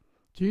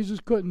 Jesus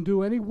couldn't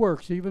do any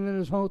works, even in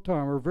his whole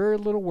time, or very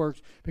little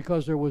works,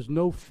 because there was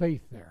no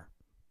faith there.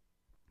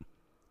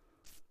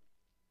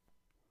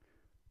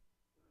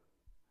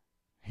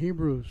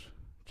 Hebrews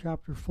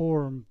chapter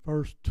 4 and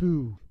verse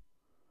 2.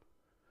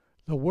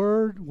 The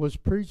word was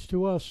preached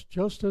to us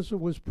just as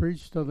it was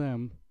preached to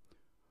them,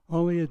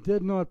 only it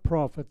did not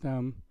profit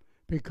them,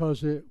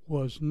 because it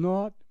was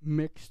not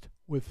mixed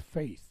with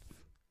faith.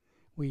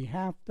 We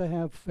have to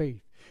have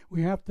faith.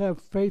 We have to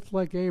have faith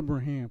like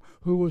Abraham,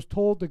 who was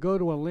told to go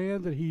to a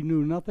land that he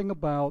knew nothing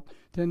about,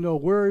 didn't know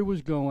where he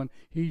was going.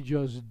 He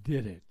just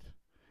did it.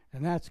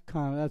 And that's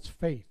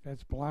faith.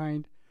 That's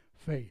blind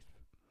faith.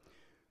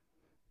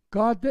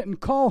 God didn't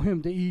call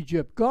him to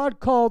Egypt. God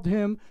called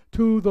him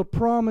to the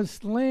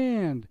promised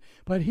land.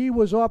 But he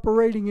was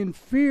operating in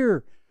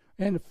fear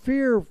and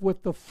fear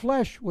with the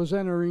flesh was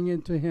entering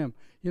into him.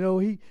 You know,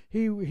 he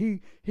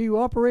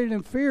operated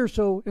in fear.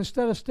 So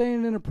instead of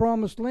staying in the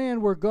promised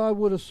land where God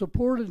would have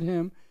supported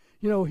him,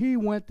 you know, he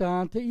went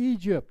down to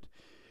Egypt.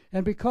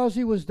 And because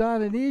he was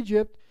down in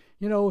Egypt,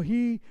 you know,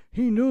 he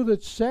knew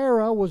that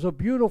Sarah was a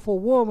beautiful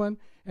woman.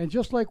 And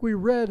just like we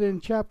read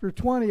in chapter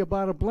 20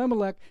 about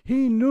Abimelech,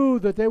 he knew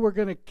that they were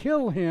going to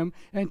kill him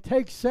and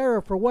take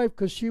Sarah for wife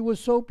because she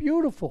was so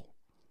beautiful.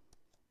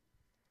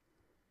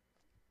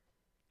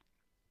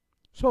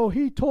 So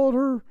he told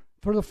her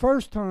for the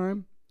first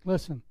time,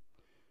 listen,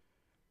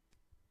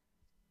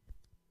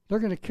 they're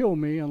going to kill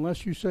me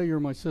unless you say you're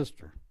my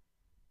sister.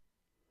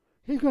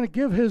 He's going to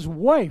give his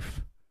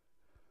wife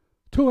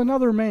to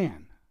another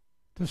man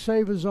to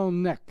save his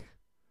own neck.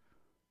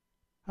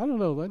 I don't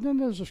know. Then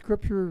there's a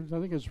scripture, I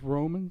think it's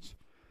Romans,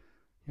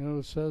 you know,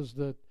 it says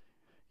that,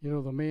 you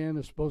know, the man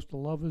is supposed to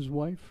love his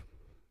wife.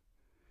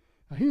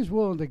 Now, he's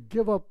willing to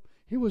give up.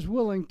 He was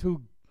willing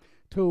to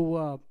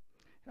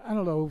I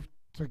don't know,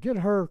 to get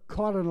her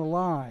caught in a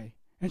lie.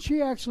 And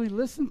she actually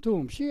listened to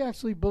him. She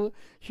actually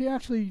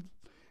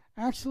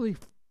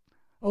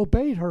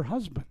obeyed her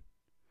husband.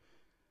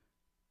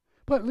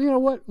 But you know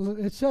what?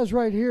 It says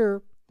right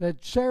here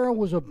that Sarah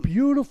was of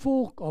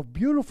beautiful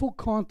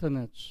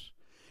countenance.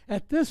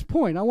 At this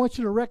point, I want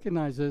you to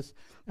recognize this.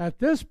 At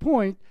this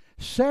point,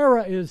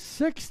 Sarah is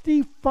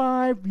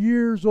 65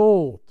 years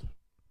old.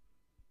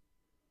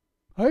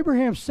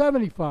 Abraham's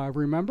 75,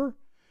 remember?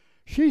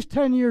 She's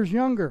 10 years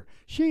younger.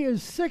 She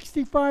is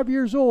 65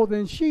 years old,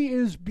 and she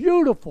is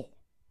beautiful.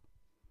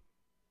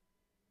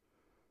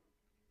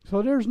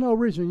 So there's no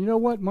reason. You know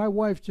what? My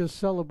wife just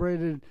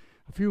celebrated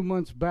a few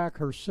months back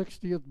her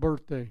 60th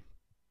birthday.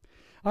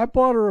 I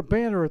bought her a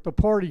banner at the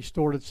party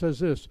store that says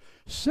this,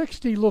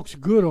 60 looks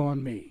good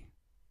on me.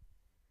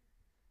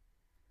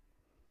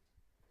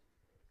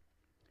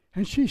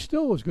 And she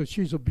still was good.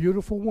 She's a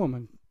beautiful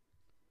woman.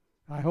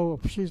 I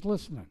hope she's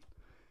listening.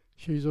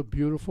 She's a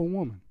beautiful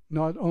woman.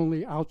 Not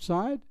only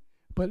outside,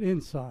 but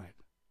inside.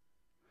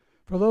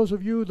 For those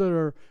of you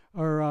that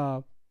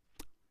are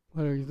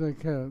what do you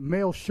think,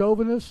 male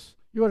chauvinists,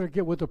 you ought to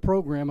get with the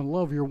program and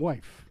love your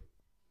wife.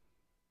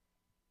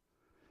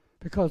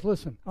 Because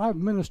listen, I've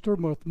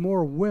ministered with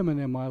more women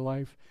in my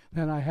life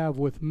than I have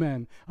with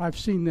men. I've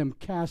seen them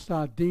cast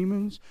out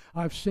demons.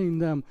 I've seen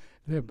them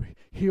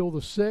heal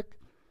the sick.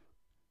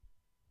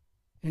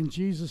 In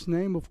Jesus'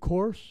 name, of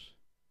course.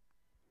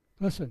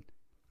 Listen,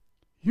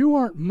 you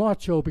aren't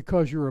macho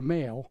because you're a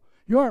male.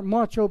 You aren't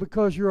macho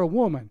because you're a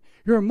woman.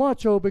 You're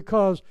macho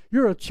because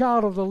you're a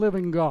child of the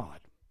living God.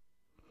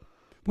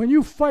 When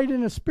you fight in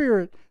the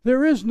Spirit,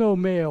 there is no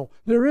male,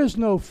 there is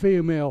no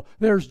female,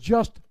 there's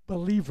just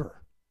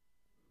believer.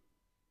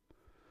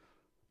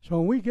 So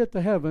when we get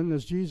to heaven,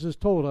 as Jesus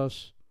told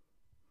us,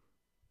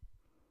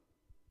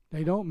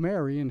 they don't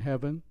marry in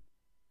heaven.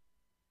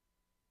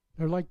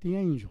 They're like the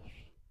angels.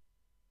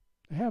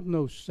 They have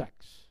no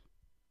sex.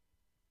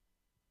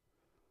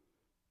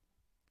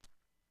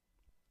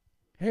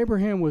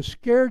 Abraham was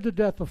scared to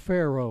death of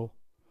Pharaoh,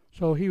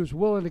 so he was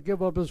willing to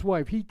give up his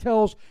wife. He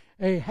tells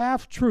a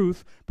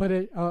half-truth, but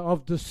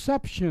of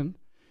deception,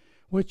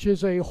 which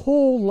is a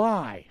whole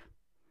lie.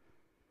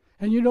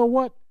 And you know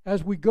what?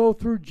 As we go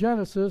through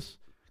Genesis,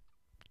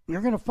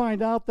 you're going to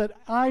find out that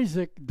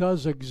Isaac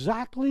does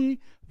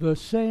exactly the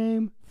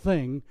same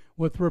thing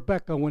with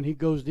Rebekah when he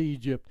goes to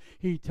Egypt.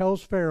 He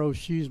tells Pharaoh,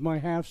 she's my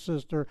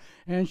half-sister,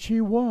 and she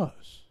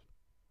was.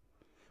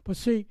 But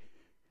see,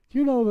 do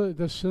you know that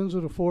the sins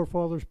of the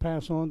forefathers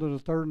pass on to the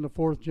third and the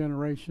fourth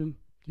generation?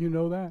 Do you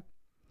know that?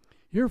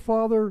 Your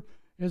father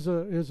is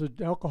an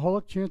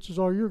alcoholic. Chances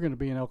are you're going to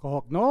be an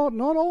alcoholic. No,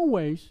 not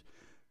always,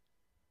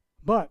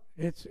 but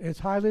it's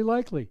highly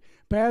likely.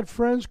 Bad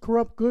friends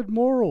corrupt good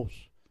morals,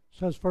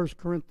 says 1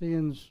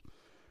 Corinthians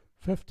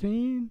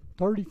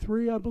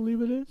 15:33, I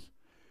believe it is.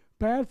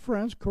 Bad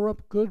friends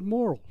corrupt good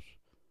morals.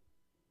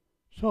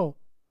 So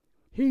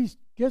he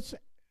gets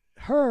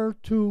her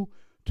to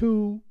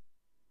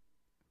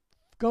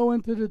go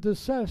into the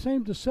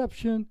same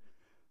deception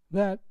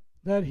that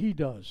he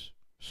does.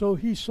 So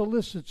he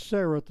solicits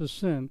Sarah to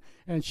sin,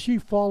 and she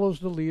follows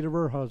the lead of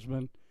her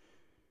husband.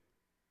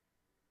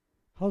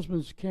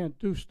 Husbands can't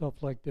do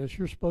stuff like this.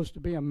 You're supposed to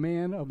be a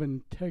man of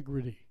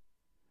integrity.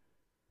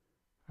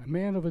 A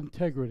man of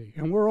integrity.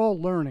 And we're all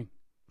learning,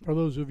 for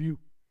those of you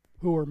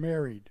who are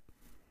married.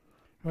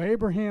 Now,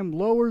 Abraham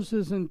lowers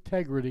his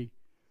integrity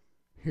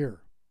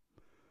here.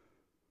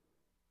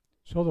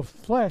 So the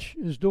flesh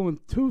is doing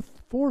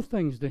four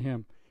things to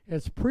him.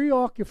 It's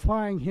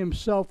preoccupying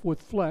himself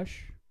with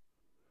flesh.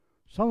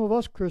 Some of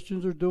us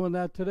Christians are doing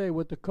that today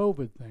with the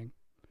COVID thing.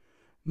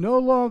 No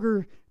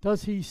longer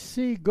does he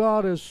see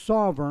God as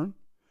sovereign,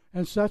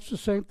 and that's the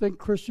same thing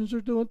Christians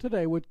are doing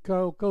today with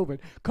COVID.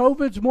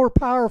 COVID's more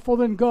powerful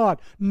than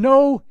God.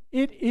 No,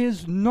 it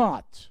is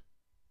not.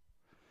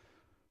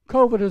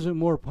 COVID isn't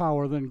more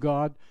power than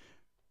God.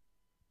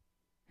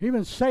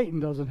 Even Satan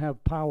doesn't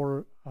have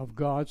power of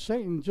God.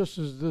 Satan just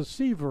is a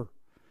deceiver.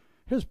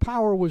 His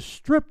power was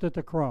stripped at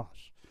the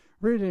cross.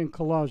 Read it in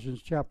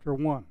Colossians chapter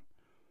 1.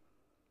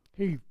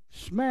 he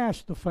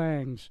smashed the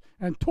fangs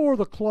and tore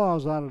the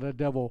claws out of the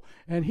devil,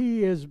 and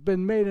he has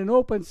been made an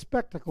open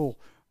spectacle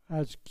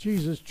as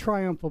Jesus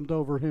triumphed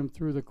over him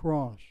through the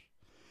cross.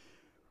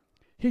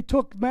 He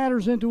took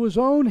matters into his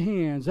own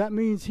hands. That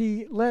means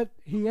he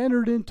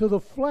entered into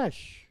the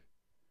flesh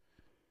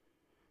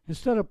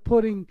instead of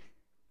putting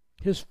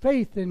his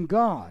faith in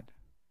God.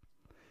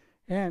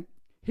 And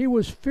he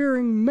was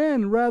fearing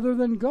men rather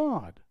than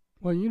God.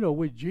 Well,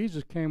 when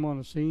Jesus came on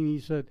the scene, he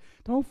said,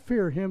 don't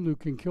fear him who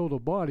can kill the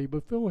body,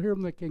 but fear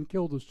him that can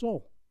kill the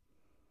soul.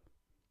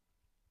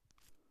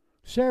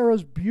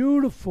 Sarah's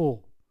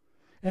beautiful.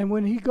 And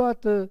when he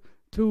got to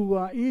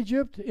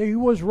Egypt, he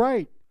was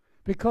right.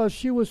 Because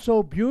she was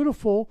so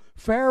beautiful,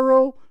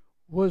 Pharaoh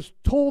was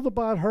told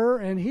about her,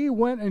 and he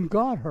went and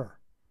got her.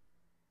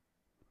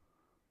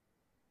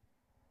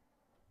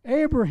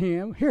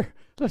 Abraham, here,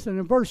 listen,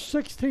 in verse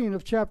 16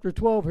 of chapter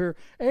 12 here,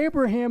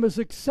 Abraham is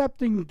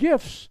accepting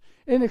gifts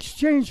in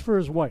exchange for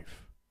his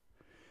wife.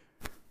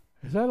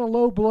 Is that a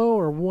low blow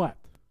or what?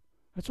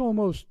 That's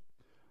almost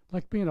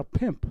like being a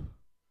pimp.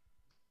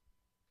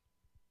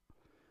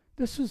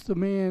 This is the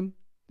man,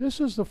 this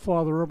is the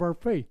father of our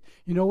faith.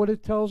 You know what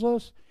it tells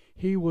us?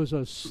 He was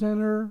a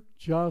sinner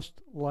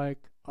just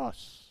like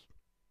us.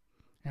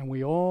 And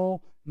we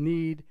all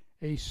need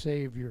a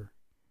Savior.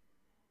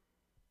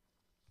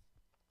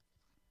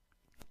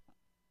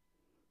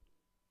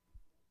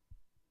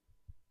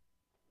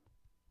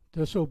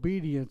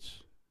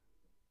 Disobedience,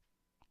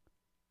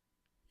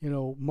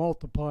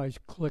 multiplies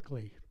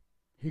quickly.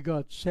 He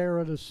got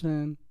Sarah to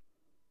sin.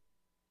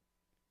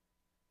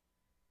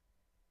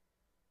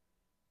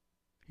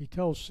 He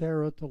tells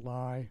Sarah to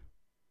lie.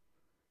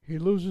 He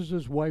loses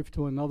his wife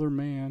to another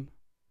man.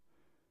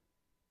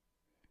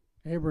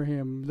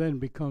 Abraham then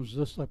becomes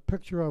just a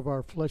picture of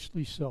our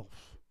fleshly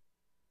self.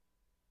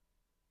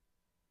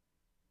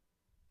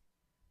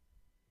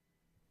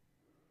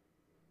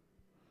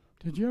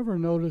 Did you ever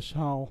notice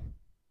how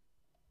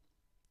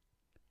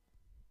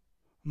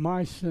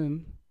my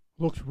sin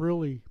looks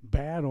really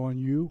bad on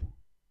you?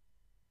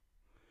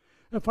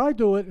 If I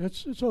do it,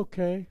 it's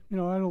okay. I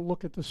don't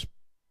look at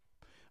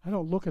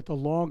the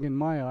log in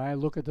my eye. I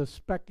look at the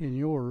speck in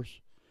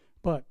yours.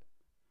 But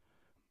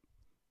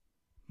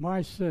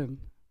my sin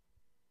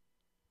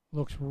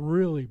looks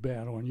really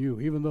bad on you,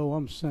 even though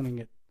I'm sinning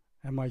it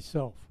at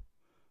myself.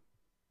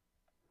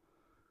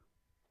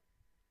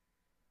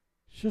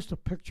 It's just a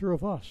picture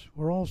of us.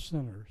 We're all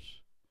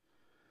sinners.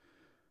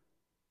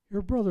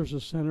 Your brother's a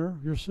sinner.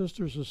 Your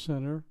sister's a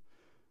sinner.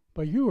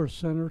 But you are a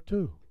sinner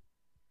too.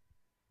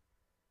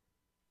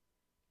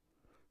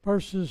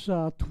 Verses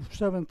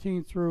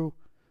 17 through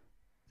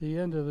the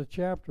end of the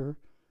chapter,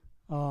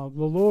 the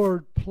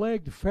Lord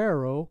plagued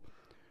Pharaoh,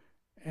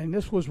 and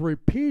this was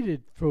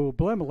repeated through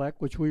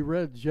Abimelech, which we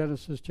read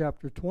Genesis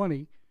chapter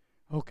 20.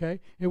 Okay,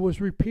 it was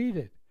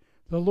repeated.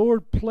 The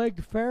Lord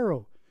plagued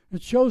Pharaoh.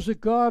 It shows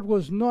that God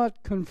was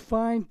not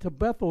confined to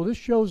Bethel. This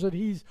shows that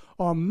he's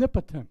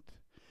omnipotent.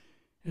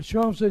 It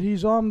shows that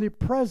he's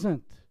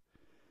omnipresent.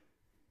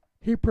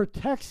 He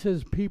protects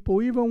his people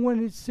even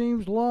when it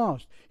seems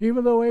lost.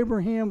 Even though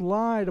Abraham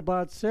lied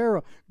about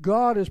Sarah,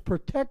 God is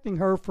protecting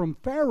her from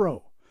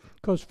Pharaoh.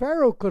 Because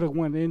Pharaoh could have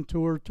went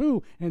into her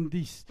too and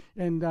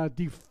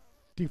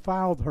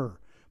defiled her.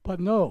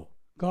 But no,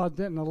 God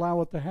didn't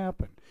allow it to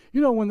happen.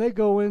 When they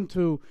go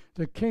into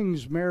the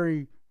kings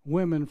marry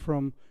women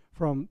from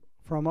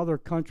other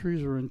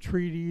countries or in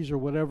treaties or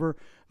whatever,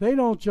 they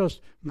don't just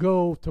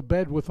go to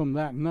bed with them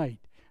that night.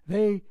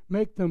 They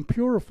make them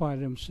purify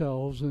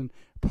themselves and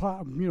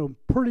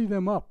pretty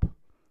them up.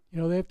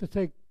 They have to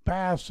take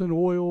baths and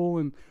oil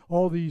and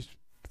all these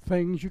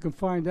things. You can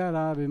find that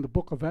out in the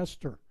book of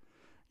Esther.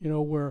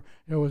 Where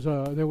there was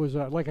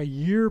like a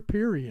year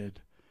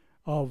period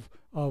of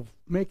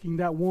making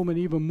that woman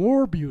even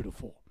more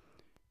beautiful.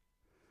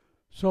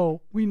 So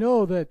we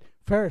know that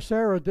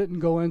Sarah didn't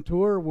go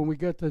into her. When we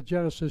get to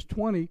Genesis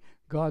 20,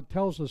 God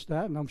tells us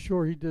that, and I'm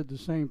sure he did the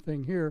same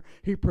thing here.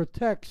 He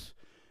protects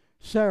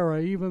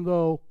Sarah even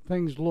though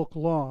things look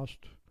lost.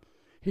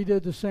 He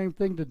did the same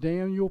thing to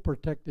Daniel,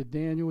 protected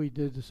Daniel. He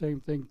did the same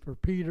thing for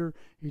Peter.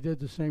 He did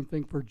the same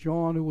thing for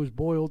John, who was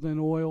boiled in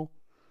oil.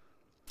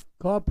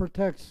 God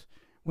protects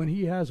when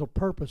he has a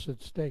purpose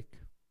at stake.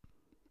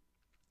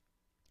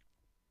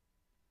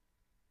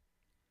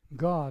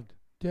 God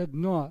did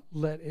not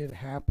let it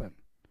happen.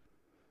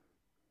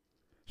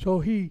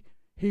 So he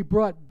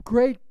brought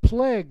great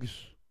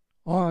plagues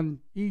on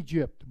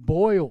Egypt,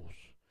 boils,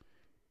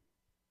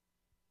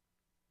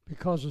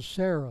 because of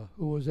Sarah,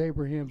 who was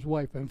Abraham's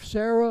wife. And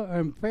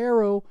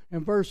Pharaoh,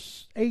 in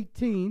verse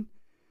 18,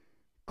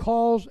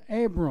 calls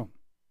Abram.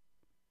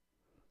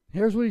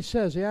 Here's what he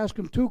says. He asks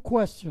him two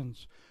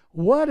questions.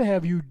 What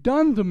have you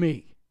done to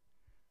me?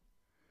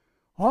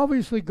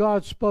 Obviously,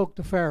 God spoke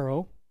to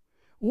Pharaoh.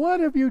 What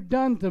have you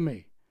done to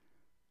me?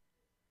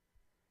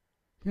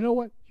 You know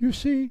what? You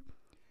see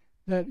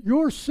that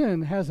your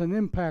sin has an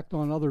impact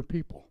on other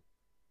people,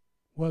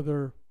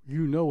 whether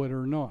you know it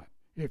or not.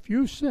 If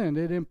you sin,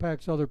 it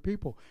impacts other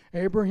people.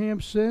 Abraham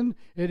sinned,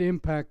 it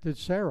impacted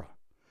Sarah.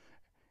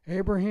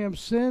 Abraham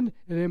sinned,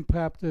 it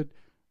impacted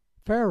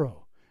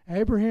Pharaoh.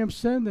 Abraham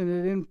sinned, and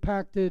it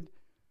impacted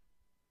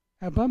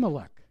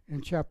Abimelech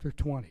in chapter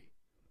 20.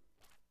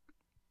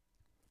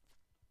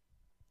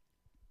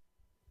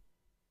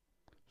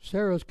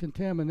 Sarah's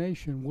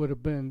contamination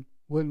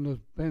wouldn't have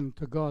been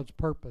to God's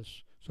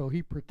purpose, so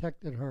he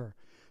protected her.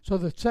 So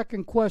the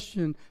second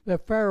question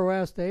that Pharaoh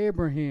asked to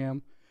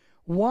Abraham,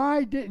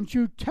 why didn't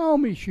you tell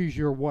me she's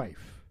your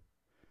wife?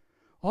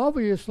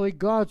 Obviously,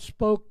 God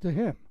spoke to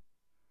him.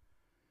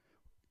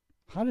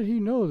 How did he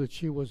know that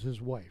she was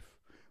his wife?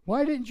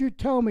 Why didn't you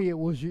tell me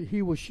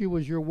she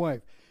was your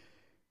wife?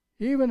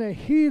 Even a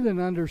heathen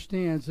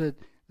understands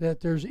that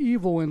there's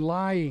evil in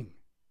lying.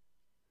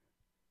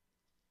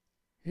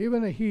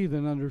 Even a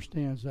heathen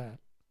understands that.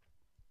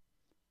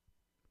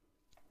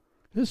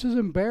 This is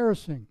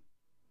embarrassing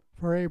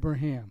for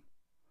Abraham.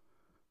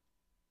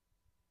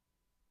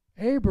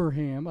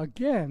 Abraham,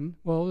 again,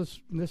 well,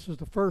 this is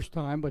the first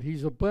time, but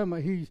he's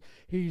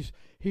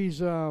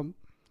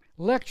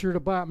lectured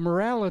about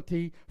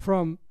morality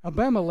from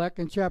Abimelech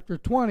in chapter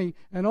 20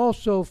 and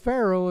also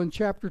Pharaoh in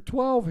chapter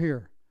 12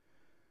 here.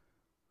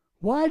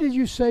 Why did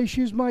you say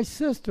she's my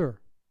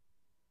sister?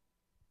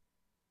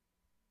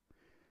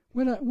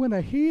 When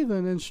a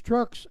heathen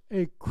instructs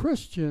a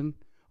Christian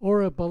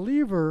or a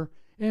believer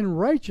in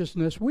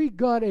righteousness, we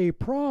got a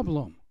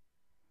problem.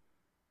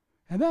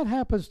 And that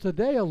happens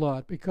today a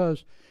lot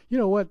because, you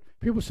know what,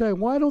 people say,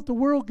 why don't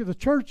the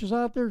church is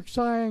out there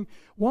saying,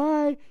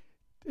 why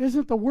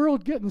isn't the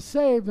world getting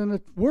saved? And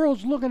the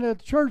world's looking at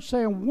the church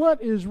saying,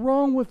 what is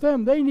wrong with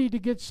them? They need to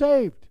get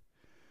saved.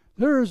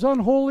 They're as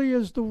unholy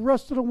as the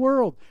rest of the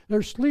world.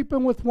 They're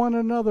sleeping with one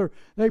another.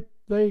 They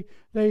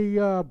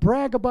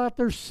brag about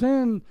their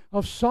sin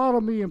of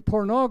sodomy and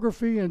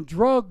pornography and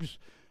drugs.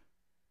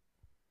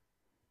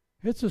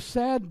 It's a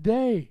sad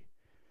day.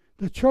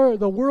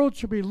 The world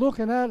should be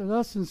looking at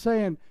us and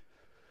saying,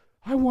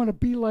 I want to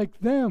be like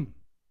them.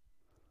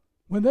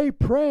 When they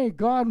pray,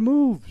 God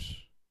moves.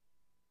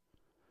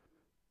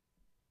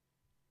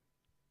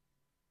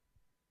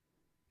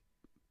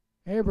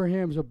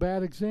 Abraham's a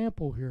bad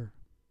example here.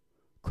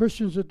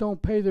 Christians that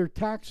don't pay their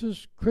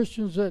taxes,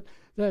 Christians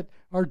that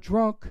are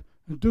drunk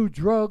and do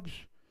drugs,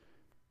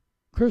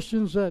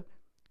 Christians that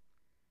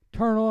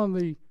turn on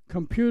the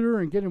computer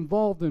and get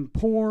involved in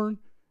porn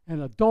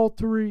and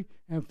adultery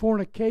and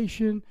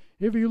fornication.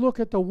 If you look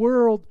at the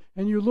world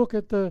and you look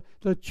at the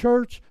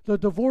church, the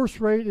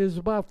divorce rate is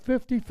about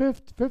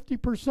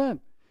 50%.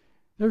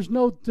 There's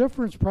no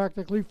difference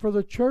practically for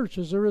the church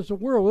as there is the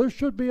world. There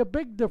should be a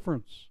big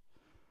difference.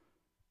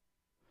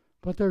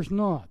 But there's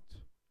not.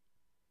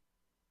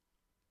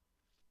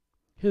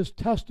 His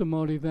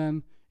testimony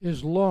then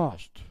is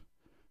lost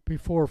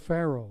before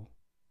Pharaoh.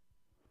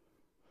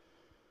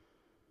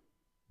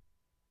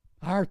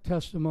 Our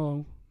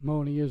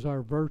testimony is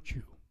our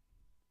virtue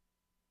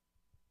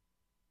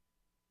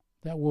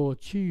that will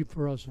achieve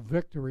for us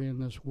victory in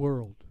this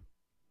world.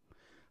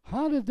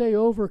 How did they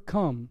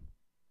overcome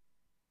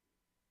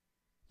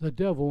the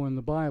devil in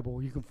the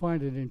Bible? You can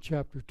find it in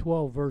chapter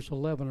 12, verse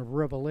 11 of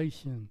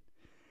Revelation.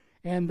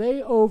 And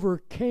they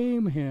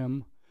overcame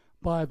him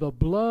by the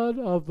blood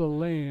of the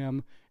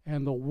Lamb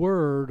and the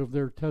word of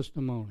their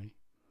testimony.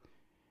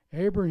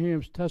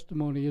 Abraham's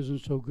testimony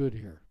isn't so good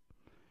here.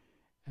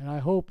 And I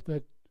hope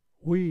that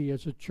we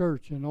as a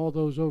church and all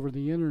those over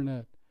the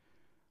internet,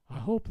 I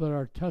hope that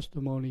our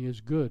testimony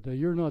is good, that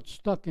you're not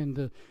stuck in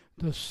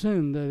the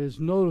sin that is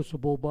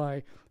noticeable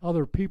by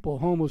other people,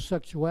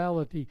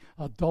 homosexuality,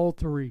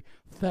 adultery,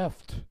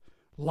 theft,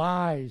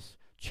 lies,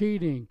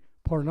 cheating,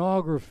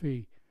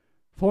 pornography,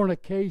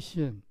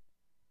 fornication,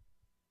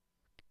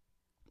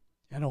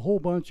 and a whole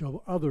bunch of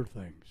other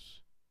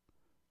things.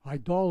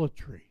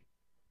 Idolatry.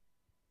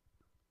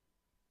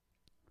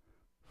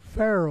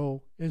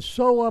 Pharaoh is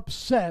so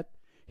upset,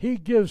 he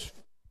gives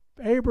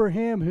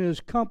Abraham and his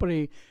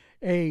company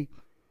a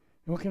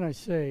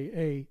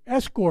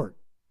escort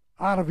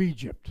out of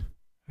Egypt.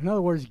 In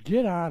other words,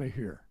 get out of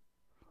here.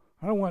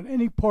 I don't want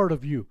any part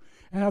of you.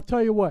 And I'll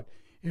tell you what,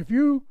 if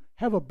you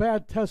have a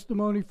bad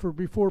testimony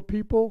before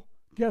people,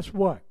 guess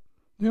what?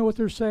 You know what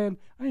they're saying?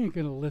 I ain't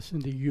going to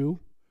listen to you.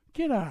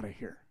 Get out of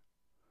here.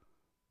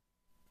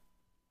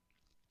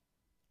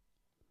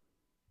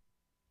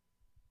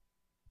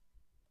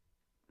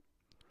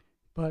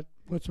 But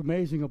what's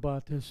amazing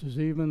about this is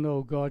even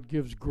though God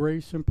gives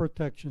grace and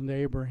protection to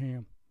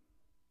Abraham,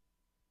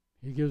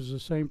 he gives the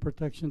same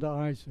protection to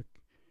Isaac.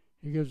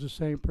 He gives the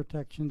same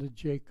protection to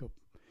Jacob.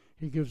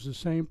 He gives the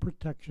same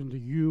protection to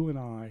you and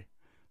I.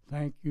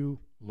 Thank you,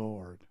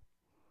 Lord.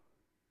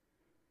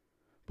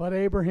 But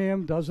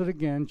Abraham does it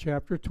again,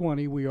 chapter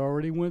 20. We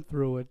already went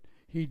through it.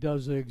 He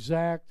does the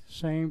exact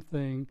same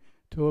thing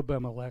to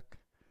Abimelech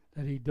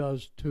that he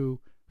does to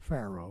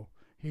Pharaoh.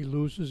 He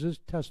loses his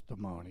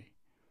testimony.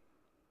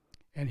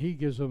 And he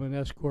gives him an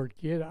escort.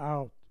 Get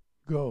out.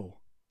 Go.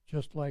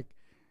 Just like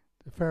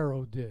the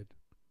Pharaoh did.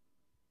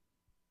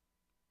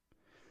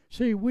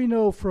 See, we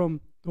know from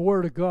the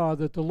Word of God,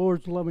 that the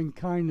Lord's loving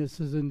kindness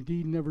has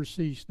indeed never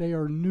ceased. They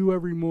are new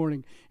every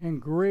morning,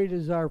 and great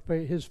is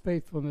His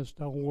faithfulness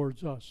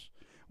towards us.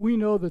 We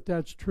know that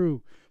that's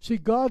true. See,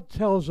 God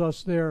tells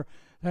us there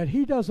that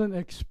He doesn't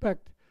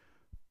expect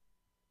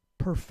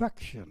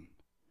perfection.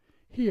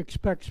 He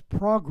expects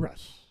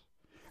progress.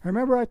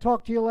 Remember I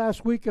talked to you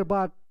last week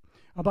about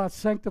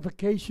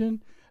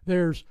sanctification?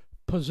 There's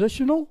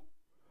positional,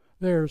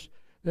 there's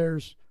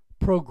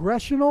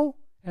progressional,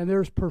 and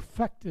there's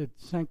perfected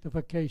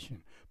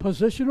sanctification.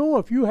 Positional,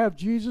 if you have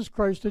Jesus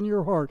Christ in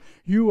your heart,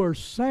 you are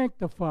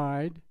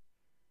sanctified.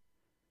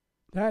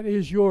 That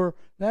is your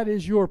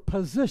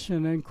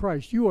position in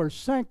Christ. You are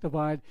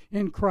sanctified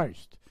in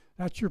Christ.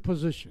 That's your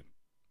position.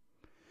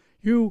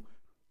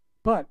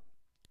 But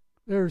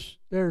there's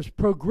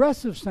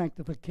progressive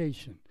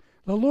sanctification.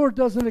 The Lord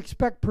doesn't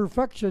expect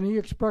perfection. He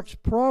expects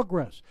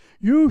progress.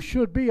 You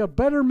should be a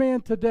better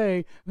man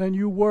today than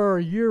you were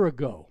a year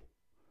ago.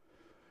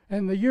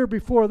 And the year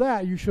before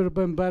that, you should have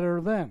been better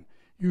then.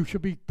 You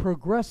should be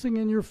progressing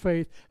in your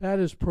faith. That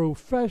is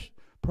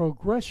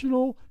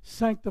progressional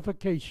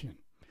sanctification.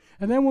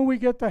 And then when we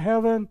get to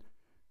heaven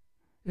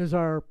is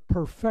our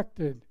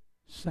perfected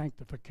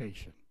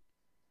sanctification,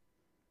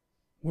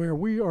 where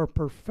we are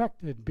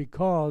perfected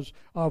because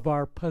of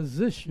our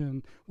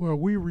position where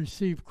we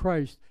receive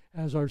Christ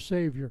as our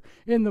Savior.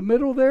 In the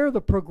middle there,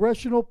 the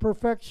progressional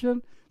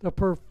perfection, the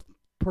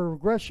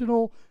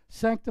progressional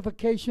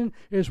sanctification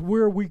is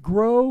where we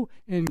grow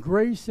in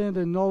grace and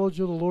in knowledge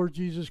of the Lord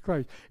Jesus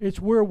Christ. It's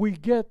where we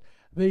get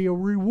the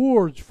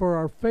rewards for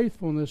our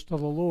faithfulness to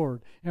the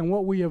Lord and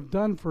what we have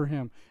done for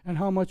Him and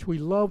how much we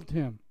loved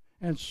Him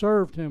and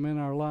served Him in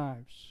our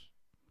lives.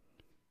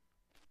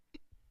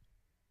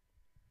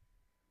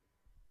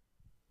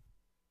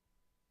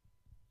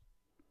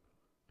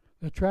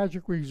 The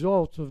tragic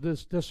results of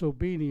this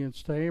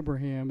disobedience to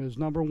Abraham is,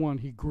 number one,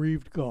 he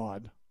grieved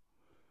God.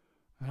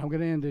 And I'm going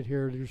to end it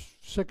here. There's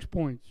 6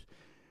 points.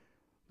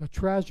 The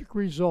tragic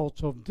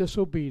results of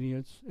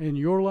disobedience in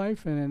your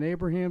life and in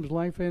Abraham's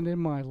life and in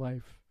my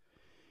life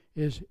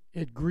is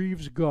it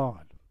grieves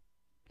God.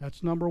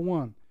 That's number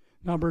one.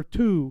 Number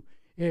two,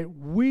 it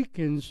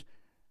weakens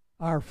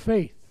our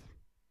faith.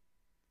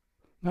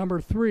 Number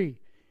three,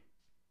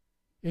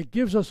 it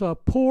gives us a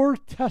poor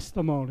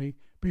testimony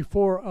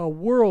before a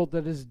world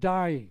that is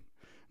dying.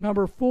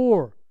 Number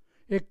four,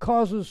 it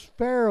causes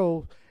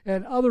Pharaoh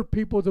and other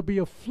people to be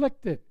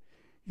afflicted.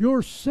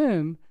 Your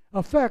sin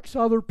affects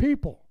other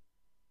people.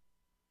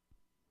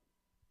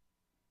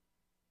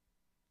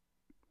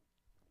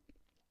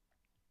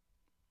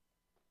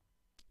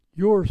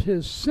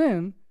 His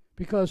sin,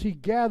 because he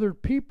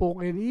gathered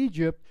people in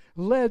Egypt,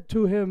 led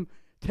to him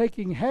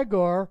taking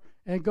Hagar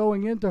and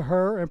going into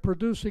her and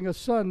producing a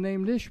son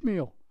named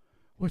Ishmael,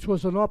 which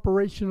was an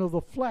operation of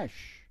the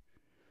flesh.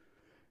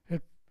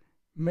 It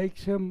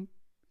makes him,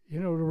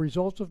 the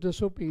results of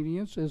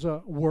disobedience is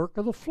a work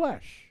of the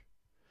flesh.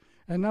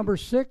 And number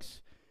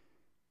six,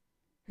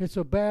 it's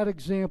a bad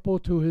example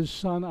to his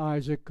son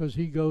Isaac because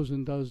he goes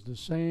and does the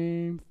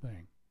same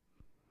thing.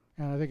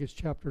 And I think it's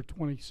chapter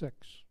 26.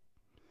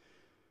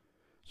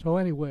 So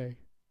anyway,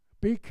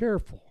 be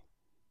careful,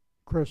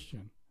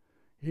 Christian.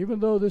 Even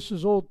though this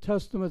is Old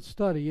Testament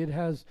study, it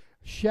has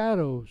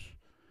shadows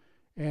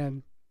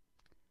and,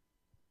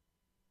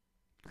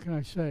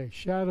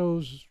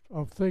 shadows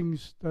of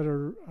things that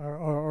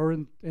are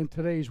in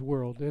today's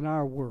world, in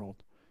our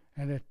world.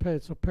 And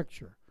it's a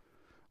picture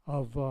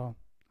of the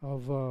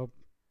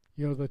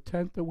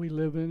tent that we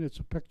live in. It's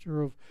a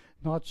picture of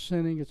not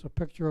sinning. It's a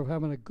picture of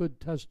having a good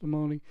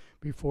testimony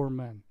before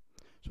men.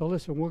 So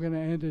listen, we're going to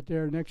end it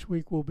there. Next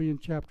week we'll be in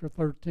chapter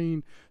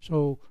 13.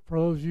 So for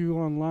those of you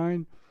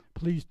online,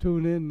 please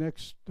tune in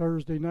next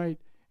Thursday night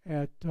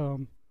at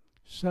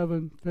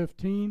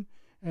 7:15.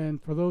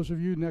 And for those of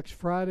you, next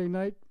Friday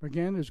night,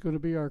 again, is going to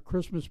be our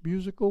Christmas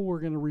musical. We're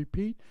going to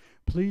repeat.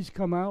 Please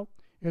come out.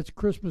 It's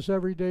Christmas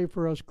every day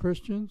for us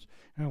Christians,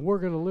 and we're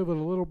going to live it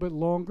a little bit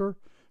longer.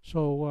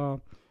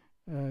 So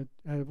we're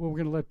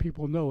going to let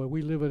people know it.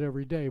 We live it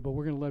every day, but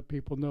we're going to let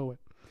people know it.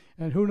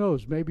 And who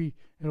knows, maybe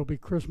it'll be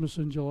Christmas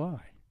in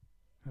July.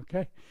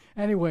 Okay?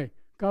 Anyway,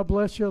 God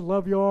bless you.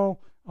 Love you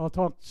all.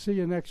 I'll see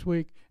you next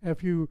week.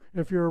 If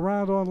you're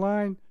around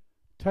online,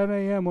 10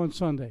 a.m. on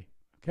Sunday.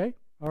 Okay?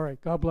 All right.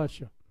 God bless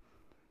you.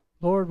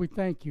 Lord, we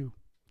thank you.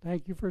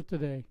 Thank you for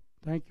today.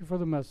 Thank you for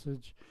the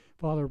message.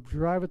 Father,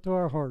 drive it to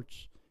our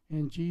hearts.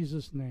 In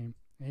Jesus' name,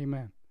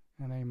 amen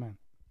and amen.